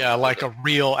 Yeah, like a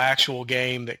real actual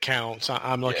game that counts.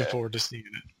 I'm looking Yeah. forward to seeing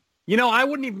it. You know, I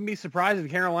wouldn't even be surprised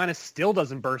if Carolina still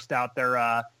doesn't burst out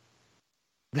their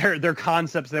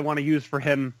concepts they want to use for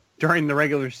him during the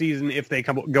regular season if they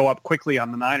go up quickly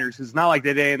on the Niners. It's not like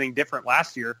they did anything different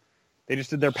last year. They just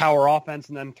did their power offense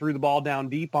and then threw the ball down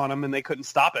deep on them, and they couldn't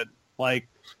stop it.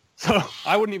 So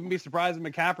I wouldn't even be surprised if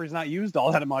McCaffrey's not used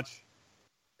all that much.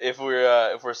 If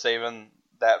we're saving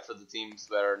that for the teams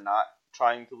that are not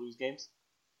trying to lose games.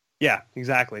 Yeah,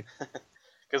 exactly.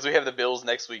 Because we have the Bills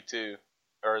next week too,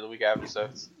 or the week after. So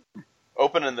it's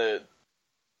opening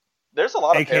there's a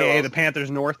lot of AKA parallels. the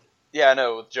Panthers North. Yeah, I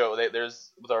know with Joe.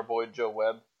 There's with our boy Joe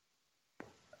Webb.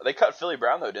 They cut Philly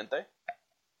Brown though, didn't they?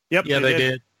 Yep. Yeah, they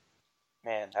did.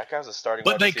 Man, that guy's a starting.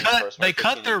 But wide they receiver for us,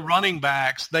 cut 15 their years. running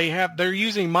backs. They're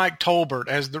using Mike Tolbert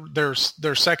as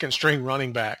their second string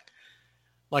running back.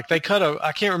 Like they cut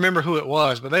I can't remember who it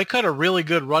was, but they cut a really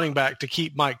good running back to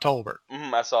keep Mike Tolbert.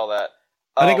 I saw that.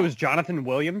 I think it was Jonathan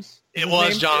Williams. It his was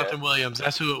name? Jonathan Williams.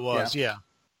 That's who it was. Yeah.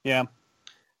 Yeah.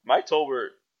 Mike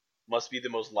Tolbert must be the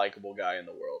most likable guy in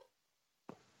the world.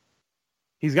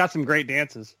 He's got some great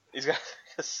dances.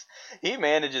 He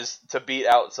manages to beat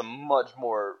out some much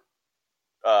more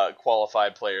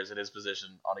qualified players at his position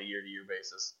on a year-to-year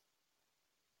basis.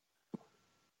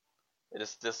 It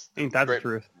is just Ain't that the great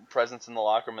truth? presence in the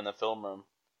locker room and the film room.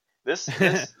 This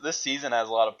season has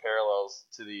a lot of parallels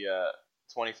to the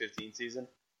 2015 season.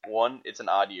 One, it's an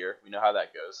odd year. We know how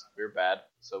that goes. We were bad,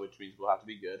 so which means we'll have to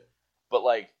be good. But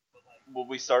when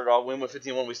we started off, win with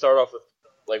 15-1, we started off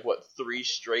with 3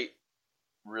 straight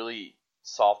really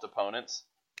soft opponents.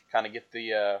 Kind of get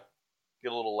a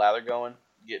little lather going.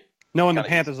 Knowing the kinda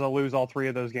Panthers will lose all 3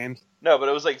 of those games. No, but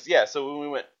it was so when we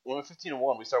went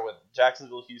 15-1, we started with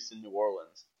Jacksonville, Houston, New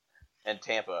Orleans, and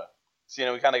Tampa.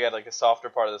 So we kind of got a softer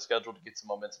part of the schedule to get some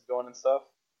momentum going and stuff.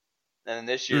 And then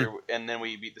this year, and then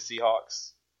we beat the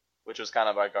Seahawks, which was kind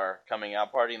of like our coming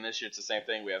out party. And this year it's the same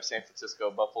thing. We have San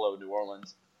Francisco, Buffalo, New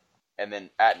Orleans, and then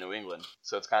at New England.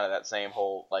 So it's kind of that same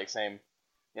whole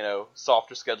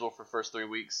softer schedule for first 3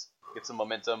 weeks. Get some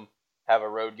momentum. Have a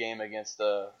road game against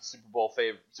a Super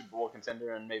Bowl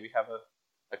contender, and maybe have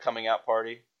a coming out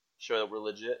party. Show that we're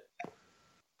legit.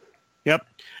 Yep.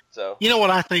 So You know what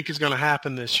I think is going to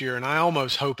happen this year, and I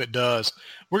almost hope it does.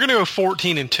 We're going to go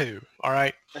 14-2. All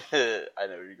right. I know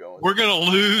where you're going. We're going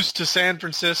to lose to San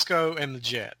Francisco and the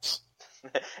Jets.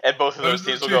 And both of those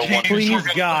Those teams are will go two 1. teams.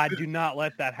 Please, God, do not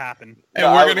let that happen. And No,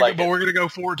 I we're would going like to, it. we're going to go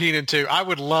 14-2. I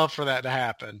would love for that to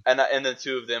happen. And then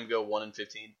 2 of them go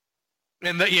 1-15.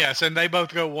 And yes, and they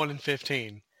both go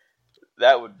 1-15.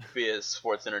 That would be a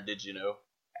sports center. Did you know?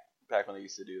 back when they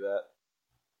used to do that.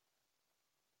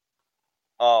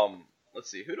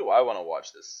 Let's see. Who do I want to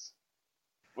watch this?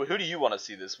 Well, who do you want to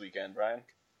see this weekend, Brian?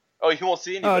 Oh, you won't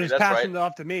see anybody. Just that's passing right. it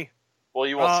off to me. Well,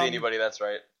 you won't see anybody. That's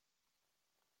right.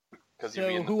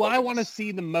 So who I want to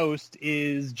see the most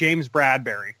is James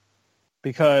Bradbury,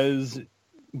 because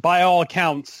by all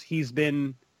accounts he's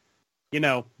been,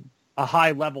 a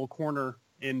high-level corner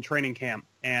in training camp,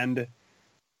 and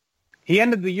he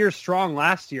ended the year strong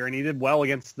last year, and he did well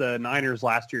against the Niners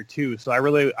last year too. So I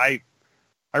really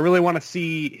want to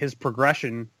see his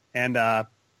progression, and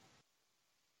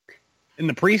in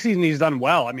the preseason he's done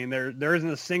well. I mean, there isn't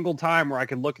a single time where I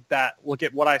could look at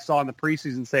what I saw in the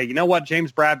preseason and say, you know what,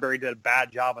 James Bradbury did a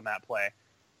bad job on that play.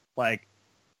 Like,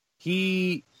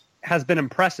 he has been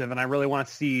impressive, and I really want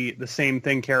to see the same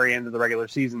thing carry into the regular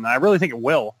season. And I really think it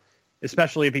will,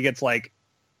 especially if he gets like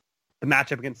the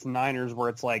matchup against the Niners where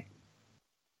it's like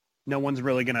no one's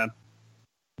really gonna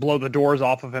blow the doors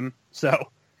off of him.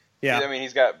 So yeah, I mean,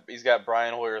 he's got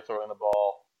Brian Hoyer throwing the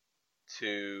ball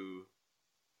to.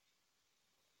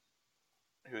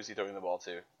 Who's he throwing the ball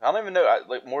to? I don't even know.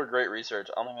 More great research.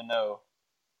 I don't even know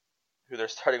who their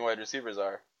starting wide receivers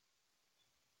are.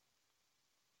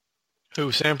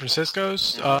 Who, San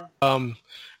Francisco's? Mm-hmm.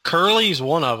 Curley's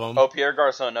one of them. Oh, Pierre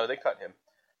Garçon. No, they cut him.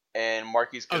 And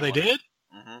Marquise Goodwin. Oh, they did?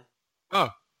 Mm-hmm. Oh.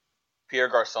 Pierre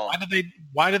Garçon.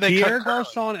 Why did they Pierre cut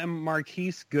Garçon and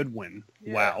Marquise Goodwin?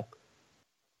 Yeah. Wow.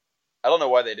 I don't know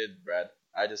why they did, Brad.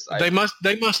 They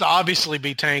must obviously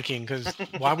be tanking, because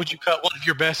why would you cut one of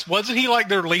your best? Wasn't he like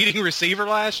their leading receiver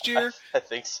last year? I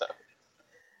think so.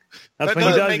 That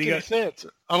doesn't make any sense.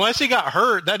 Unless he got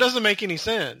hurt, that doesn't make any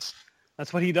sense.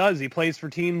 That's what he does. He plays for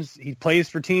teams. He plays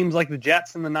for teams like the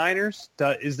Jets and the Niners.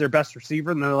 Is their best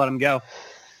receiver, and they let him go.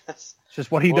 It's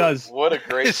just what he does. What a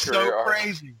great it's career so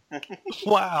crazy.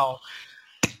 Wow.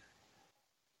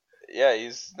 Yeah,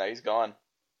 he's gone.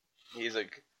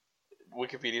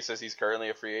 Wikipedia says he's currently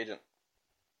a free agent.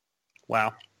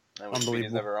 Wow. And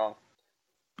Wikipedia's never wrong.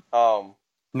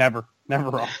 Never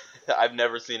wrong. I've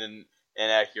never seen an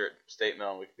inaccurate statement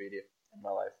on Wikipedia in my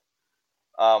life.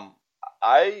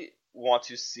 I want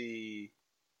to see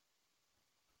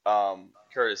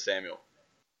Curtis Samuel.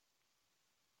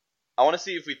 I want to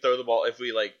see if we throw the ball, if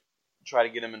we try to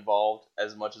get him involved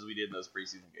as much as we did in those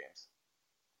preseason games.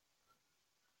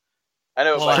 I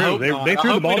know. Well, they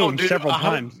threw the ball to him several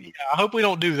times. I hope we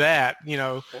don't do that.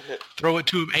 Throw it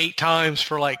to him 8 times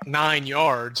for 9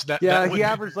 yards. He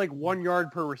averaged 1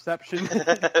 yard per reception.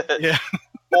 Yeah.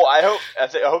 Well, I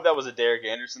hope that was a Derek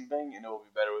Anderson thing, and it will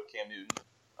be better with Cam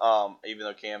Newton. Even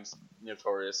though Cam's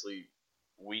notoriously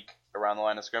weak around the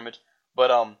line of scrimmage, but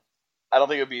I don't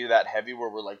think it would be that heavy where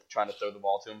we're trying to throw the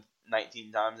ball to him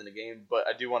 19 times in a game. But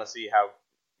I do want to see how,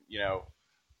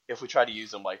 if we try to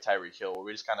use him like Tyreek Hill, where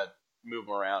we just kind of move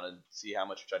him around and see how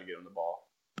much we try to get him the ball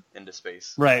into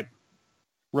space. Right.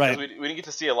 We didn't get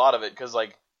to see a lot of it because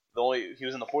he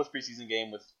was in the 4th preseason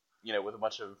game with a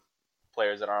bunch of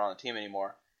players that aren't on the team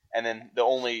anymore, and then the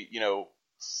only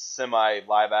semi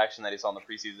live action that he saw in the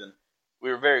preseason,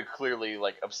 we were very clearly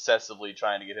obsessively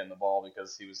trying to get him the ball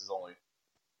because it was his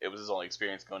only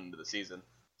experience going into the season.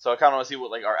 So I kind of want to see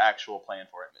what our actual plan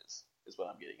for him is what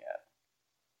I'm getting at.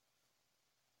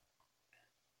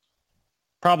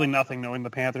 Probably nothing, knowing the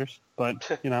Panthers, but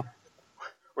we're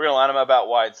gonna line him about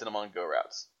wide, send him on go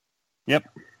routes. Yep.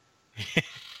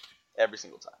 Every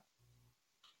single time.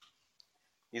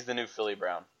 He's the new Philly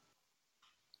Brown.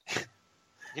 Can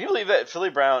you believe that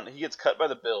Philly Brown, he gets cut by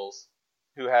the Bills,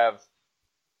 who have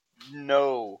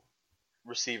no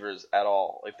receivers at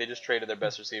all. They just traded their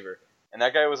best receiver. And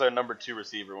that guy was our number 2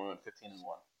 receiver when we went 15-1.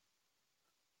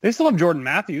 They still have Jordan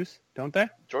Matthews, don't they?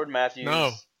 Jordan Matthews.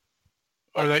 No.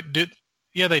 Or they did?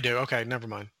 Yeah, they do. Okay, never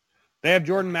mind. They have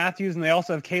Jordan Matthews, and they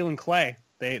also have Kalen Clay.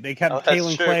 They kept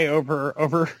Kalen Clay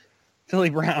over Philly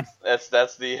Brown. That's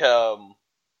the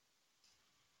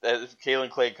Kalen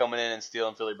Clay coming in and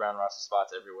stealing Philly Brown roster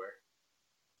spots everywhere.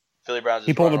 Philly Brown's just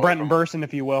he pulled a Brenton Burson,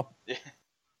 if you will.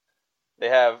 They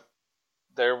have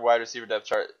their wide receiver depth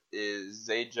chart is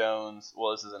Zay Jones.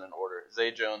 Well, this isn't in order.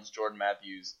 Zay Jones, Jordan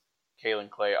Matthews, Kalen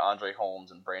Clay, Andre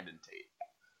Holmes, and Brandon Tate.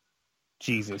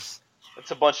 Jesus.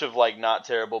 It's a bunch of not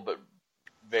terrible, but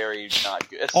very not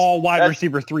good. All wide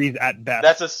receiver 3s at best.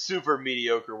 That's a super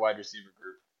mediocre wide receiver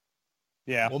group.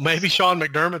 Yeah. Well, maybe Sean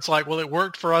McDermott's well, it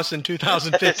worked for us in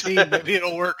 2015. Maybe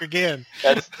it'll work again.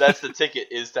 That's the ticket,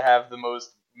 is to have the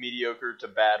most mediocre to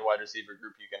bad wide receiver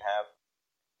group you can have.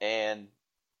 And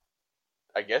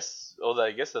I guess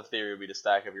the theory would be to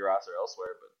stack up your roster elsewhere,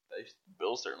 but the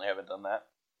Bills certainly haven't done that.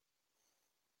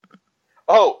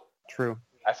 Oh! True.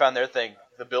 I found their thing.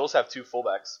 The Bills have 2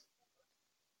 fullbacks.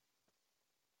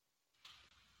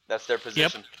 That's their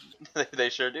position. Yep. They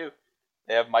sure do.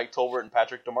 They have Mike Tolbert and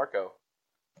Patrick DeMarco.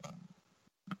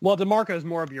 Well, DeMarco is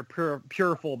more of your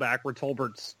pure fullback, where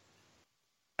Tolbert's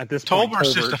at this point.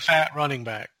 Tolbert's just a fat running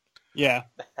back. Yeah.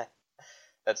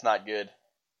 That's not good.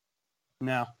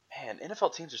 No. Man,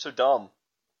 NFL teams are so dumb.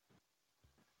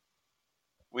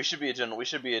 We should be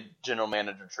a general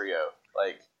manager trio.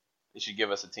 Like, they should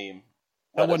give us a team.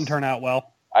 That wouldn't turn out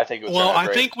well. I think it would. Well, turn out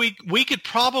great. I think we could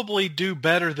probably do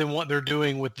better than what they're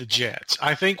doing with the Jets.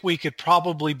 I think we could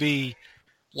probably be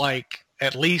like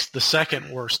at least the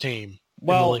second worst team.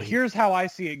 Well, here's how I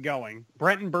see it going.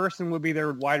 Brenton Burson would be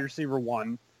their wide receiver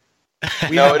 1.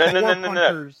 We'd no.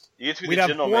 You We'd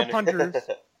have 4 punters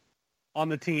on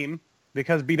the team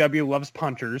because BW loves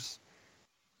punters.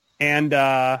 And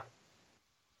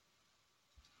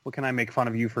what can I make fun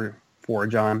of you for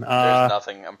John? There's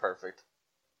nothing. I'm perfect.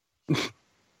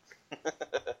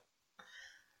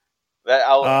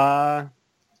 All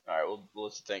right,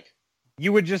 let's think.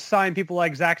 You would just sign people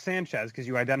like Zach Sanchez because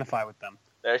you identify with them.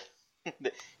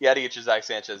 You had to get your Zach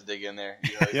Sanchez dig in there.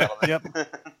 Yep.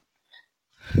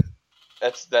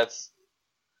 That's.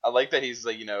 I like that he's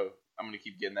like, I'm going to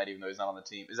keep getting that even though he's not on the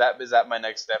team. Is that my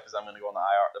next step? Is I'm going to go on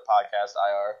the podcast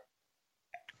IR?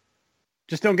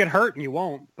 Just don't get hurt, and you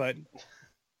won't. But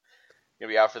you'll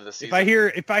be out for the season.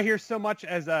 If I hear so much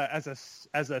as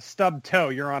a stub toe,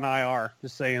 you're on IR.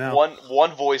 Just so you know.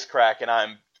 One voice crack, and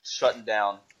I'm shutting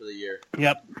down for the year.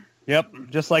 Yep.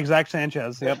 Just like Zach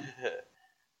Sanchez. Yep.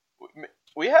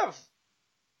 We have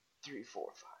 3, 4,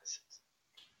 5, 6,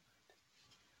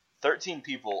 13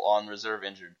 people on reserve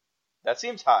injured. That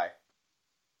seems high.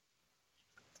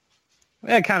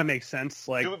 It kind of makes sense.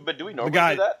 Like, but do we normally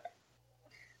do that?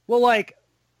 Well, like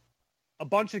a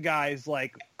bunch of guys,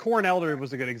 like Corn Elder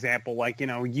was a good example. Like,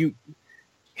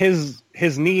 his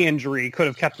knee injury could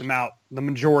have kept him out the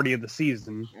majority of the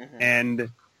season, and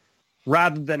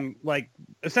rather than like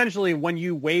essentially when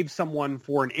you waive someone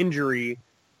for an injury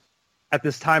at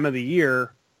this time of the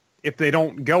year, if they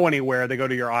don't go anywhere, they go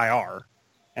to your IR.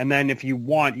 And then if you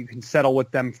want, you can settle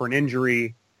with them for an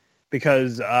injury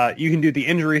because you can do the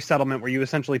injury settlement where you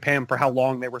essentially pay them for how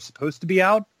long they were supposed to be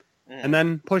out and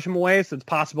then push them away. So it's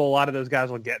possible a lot of those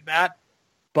guys will get that.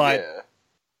 But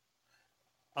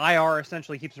IR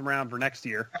essentially keeps them around for next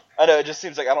year. I know. It just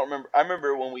seems like I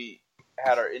remember when we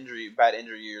had our bad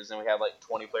injury years and we had like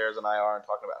 20 players on IR and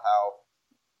talking about how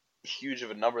huge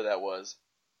of a number that was.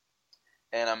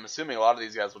 And I'm assuming a lot of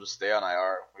these guys will just stay on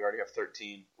IR. We already have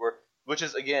 13. Which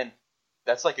is, again,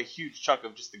 that's like a huge chunk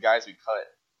of just the guys we cut.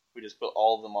 We just put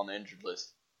all of them on the injured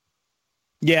list.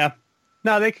 Yeah.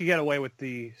 No, they could get away with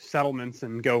the settlements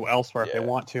and go elsewhere if they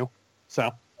want to.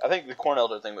 So I think the Corn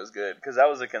Elder thing was good because that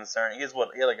was a concern. He had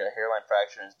like a hairline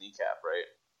fracture in his kneecap, right?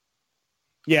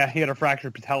 Yeah, he had a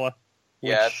fractured patella.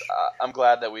 Yeah, I'm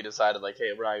glad that we decided, like,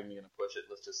 hey, we're not even going to push it.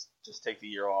 Let's just take the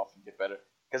year off and get better.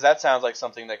 Because that sounds like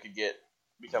something that could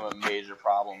become a major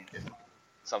problem if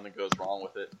something goes wrong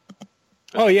with it.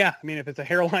 Oh yeah, I mean if it's a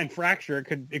hairline fracture,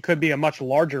 it could be a much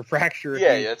larger fracture if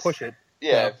you push it.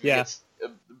 Yeah, if it's a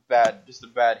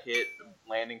bad hit,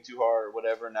 landing too hard or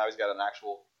whatever. Now he's got an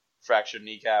actual fractured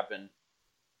kneecap, and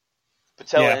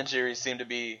patella injuries seem to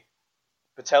be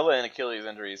patella and Achilles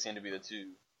injuries seem to be the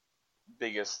two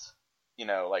biggest,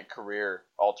 like career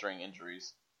altering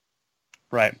injuries.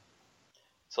 Right.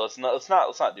 So let's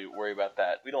not worry about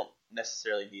that. We don't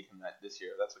necessarily need him this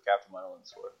year. That's what Captain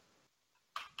Munderland's for.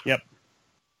 Yep.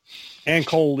 And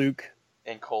Cole Luke.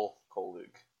 And Cole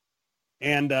Luke.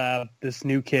 And this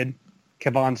new kid,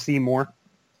 Kevon Seymour.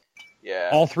 Yeah.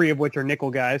 All 3 of which are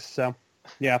nickel guys, so,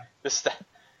 yeah.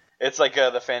 It's like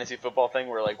the fantasy football thing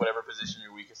where, like, whatever position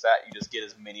you're weakest at, you just get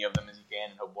as many of them as you can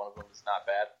and hope one of them is not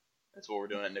bad. That's what we're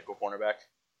doing at nickel cornerback.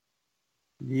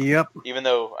 Yep. Even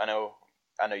though I know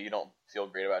you don't feel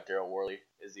great about Daryl Worley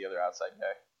as the other outside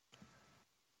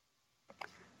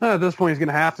guy. At this point, he's going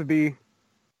to have to be.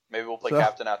 Maybe we'll play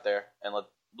captain out there and let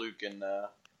Luke and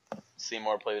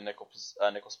Seymour play the nickel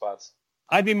spots.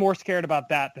 I'd be more scared about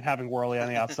that than having Worley on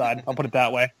the outside. I'll put it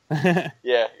that way.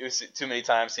 Yeah, it was too many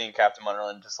times seeing Captain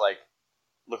Munderland just like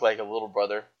look like a little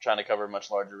brother trying to cover much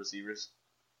larger receivers.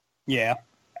 Yeah.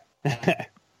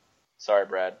 Sorry,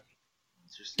 Brad.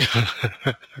 It's just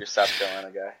you're South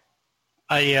Carolina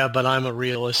guy. Yeah, but I'm a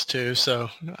realist too, so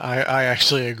I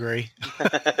actually agree.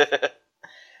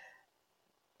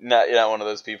 You're not one of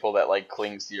those people that like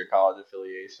clings to your college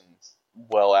affiliations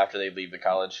well after they leave the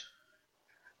college.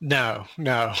 No.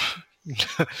 Yeah,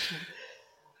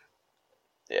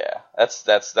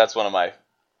 that's one of my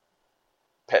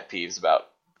pet peeves about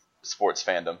sports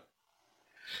fandom.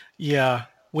 Yeah,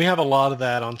 we have a lot of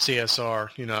that on CSR.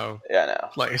 Yeah, I know.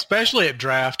 Like especially at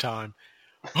draft time,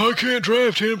 I can't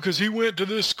draft him because he went to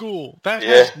this school. That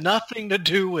has nothing to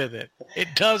do with it.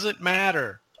 It doesn't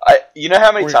matter. You know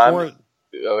how many times?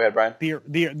 Go ahead, Brian.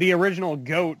 The original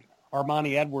GOAT,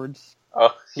 Armani Edwards.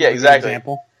 Oh, yeah, exactly.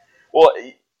 Example. Well,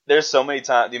 there's so many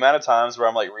times. The amount of times where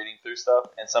I'm like reading through stuff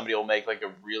and somebody will make like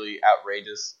a really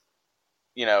outrageous,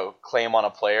 claim on a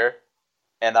player,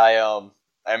 and I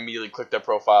immediately click their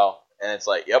profile and it's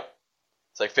like, yep,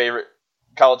 it's like favorite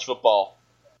college football,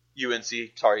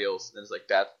 UNC Tar Heels, and it's like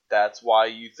that's why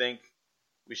you think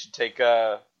we should take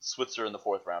Switzer in the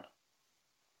 4th round.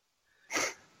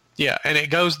 Yeah, and it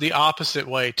goes the opposite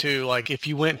way too. Like if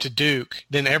you went to Duke,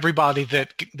 then everybody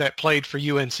that played for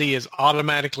UNC is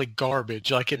automatically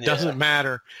garbage. Like it doesn't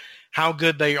matter how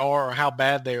good they are or how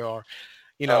bad they are.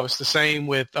 It's the same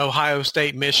with Ohio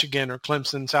State, Michigan, or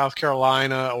Clemson, South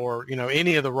Carolina, or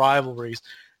any of the rivalries.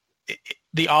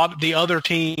 The other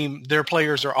team, their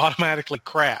players are automatically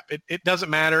crap. It doesn't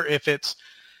matter if it's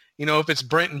if it's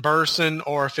Brenton Burson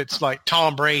or if it's like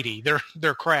Tom Brady.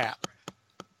 They're crap.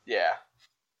 Yeah.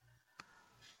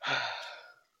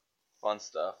 Fun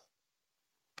stuff.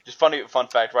 Just fun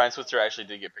fact, Ryan Switzer actually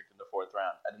did get picked in the 4th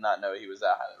round. I did not know he was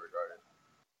that highly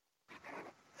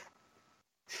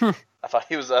regarded. I thought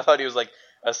he was like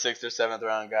a 6th or 7th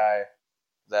round guy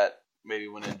that maybe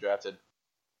went in drafted.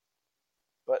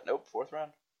 But nope, 4th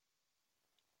round.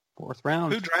 4th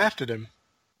round. Who drafted him?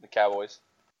 The Cowboys.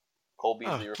 Cole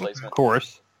Beasley replacement. Of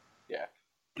course. Yeah.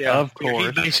 Yeah, of course.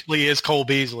 He basically is Cole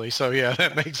Beasley, so yeah,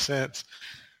 that makes sense.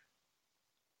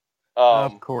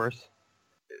 Of course.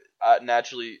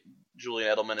 Naturally,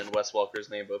 Julian Edelman and Wes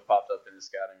Welker's name both popped up in his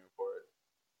scouting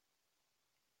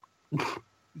report.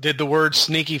 Did the word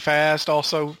sneaky fast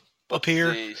also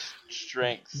appear?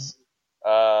 Strengths.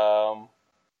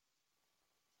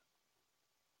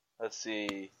 Let's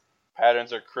see.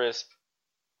 Patterns are crisp.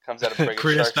 Comes out of friggin'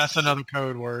 crisp, that's another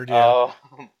code word. Yeah.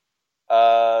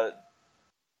 No,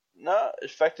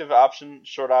 effective option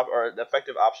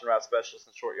route specialist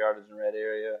in short yardage and red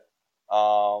area.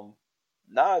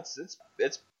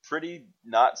 It's pretty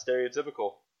not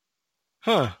stereotypical.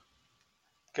 Huh.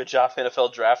 Good job,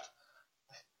 NFL draft.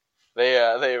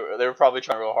 They were probably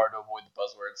trying real hard to avoid the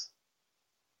buzzwords.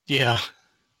 Yeah.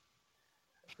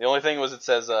 The only thing was it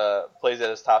says plays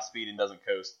at his top speed and doesn't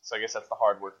coast. So I guess that's the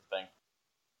hard worker thing.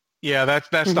 Yeah,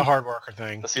 that's the hard worker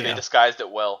thing. Let's see, they disguised it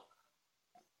well.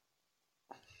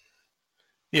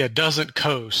 Yeah, doesn't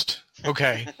coast.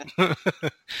 Okay.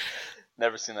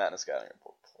 Never seen that in a scouting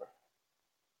report before.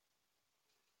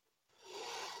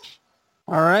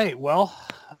 All right. Well,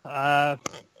 don't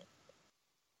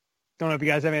know if you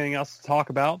guys have anything else to talk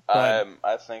about. But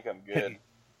I think I'm good.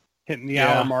 Hitting the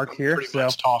hour mark here. Pretty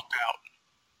much talked out.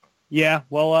 Yeah.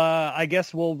 Well, I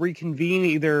guess we'll reconvene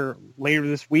either later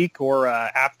this week or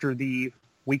after the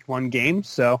Week 1 game.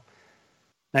 So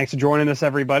thanks for joining us,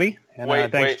 everybody.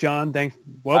 And thanks, John. Thanks.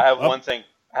 I have one thing.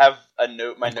 I have a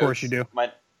note. My notes. Of course you do.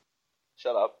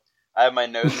 Shut up. I have my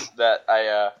notes that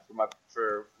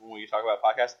for when we talk about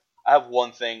podcasts. I have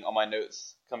one thing on my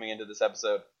notes coming into this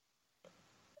episode.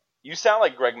 You sound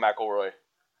like Greg McElroy,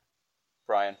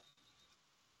 Brian.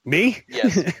 Me?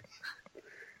 Yes.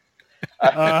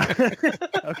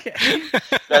 Okay.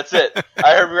 That's it.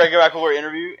 I heard Greg McElroy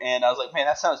interview, and I was like, man,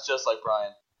 that sounds just like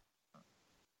Brian.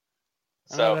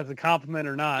 I don't know if that's a compliment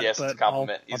or not. Yes, but it's a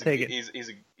compliment. I'll take it. He's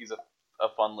a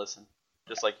fun listen,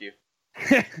 just like you.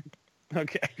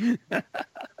 Okay.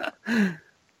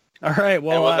 All right.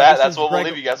 Well, and with that's what we'll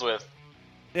leave you guys with.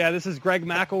 Yeah, this is Greg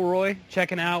McElroy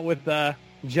checking out with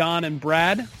John and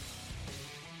Brad. You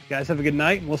guys have a good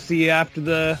night. We'll see you after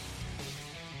the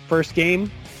first game.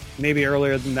 Maybe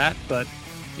earlier than that, but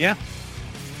yeah.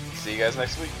 See you guys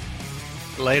next week.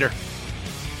 Later.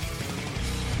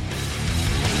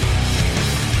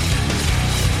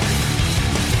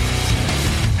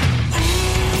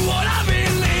 What I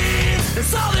believe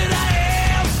is all that I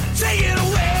am. Take it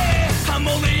away. I'm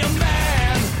only a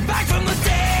man, back from the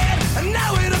dead, and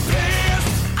now it appears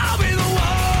I'll be the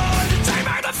one to take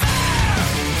back the fair.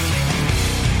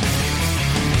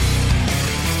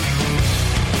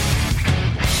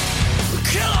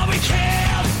 Kill or be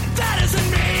killed, that isn't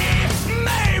me.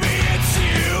 Maybe it's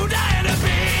you.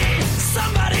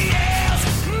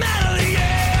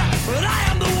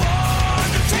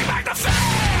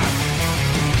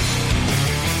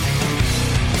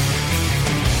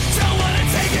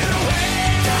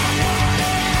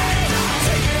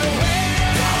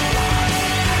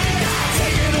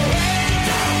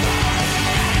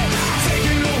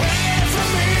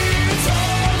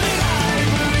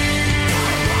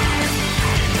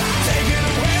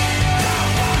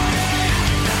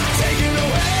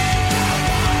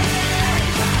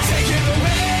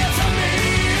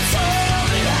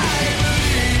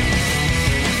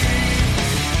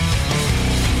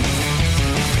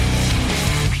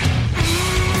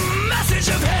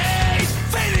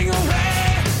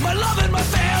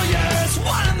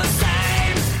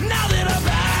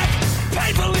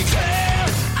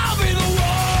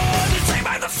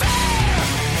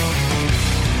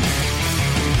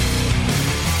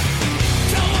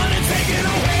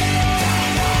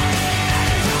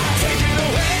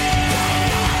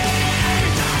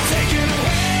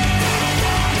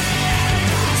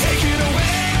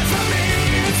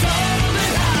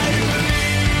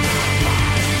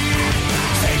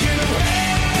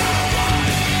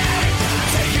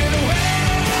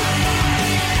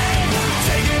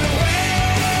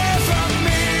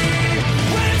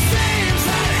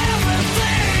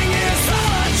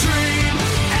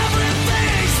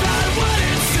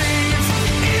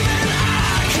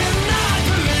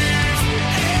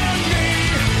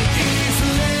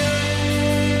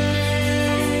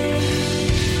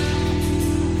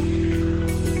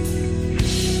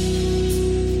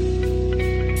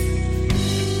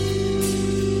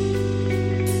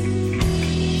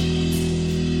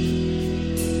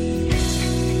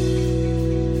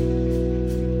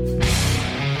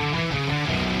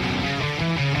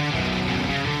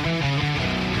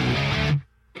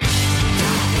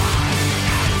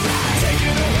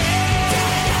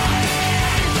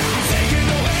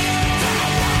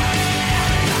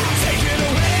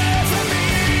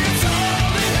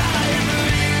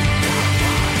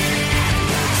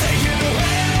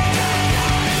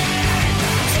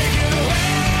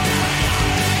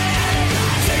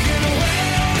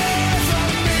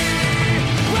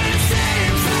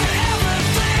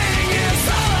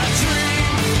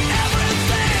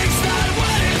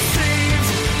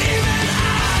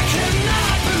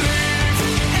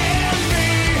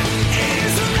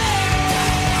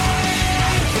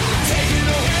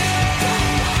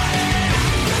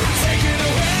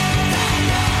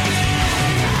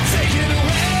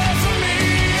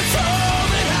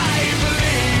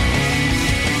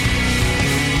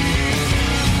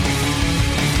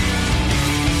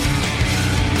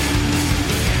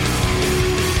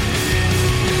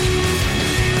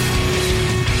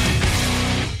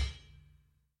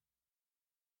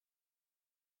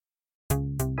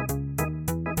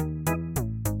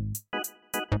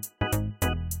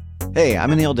 Hey,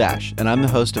 I'm Anil Dash, and I'm the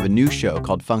host of a new show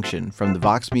called Function from the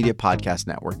Vox Media Podcast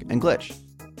Network and Glitch.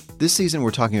 This season,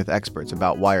 we're talking with experts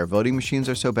about why our voting machines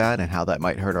are so bad and how that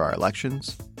might hurt our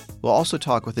elections. We'll also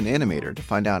talk with an animator to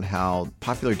find out how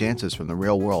popular dances from the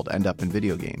real world end up in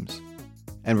video games.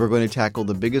 And we're going to tackle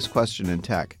the biggest question in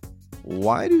tech.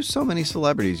 Why do so many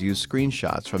celebrities use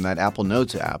screenshots from that Apple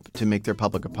Notes app to make their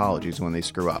public apologies when they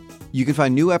screw up? You can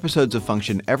find new episodes of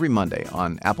Function every Monday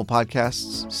on Apple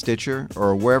Podcasts, Stitcher,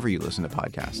 or wherever you listen to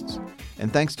podcasts.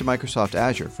 And thanks to Microsoft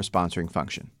Azure for sponsoring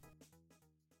Function.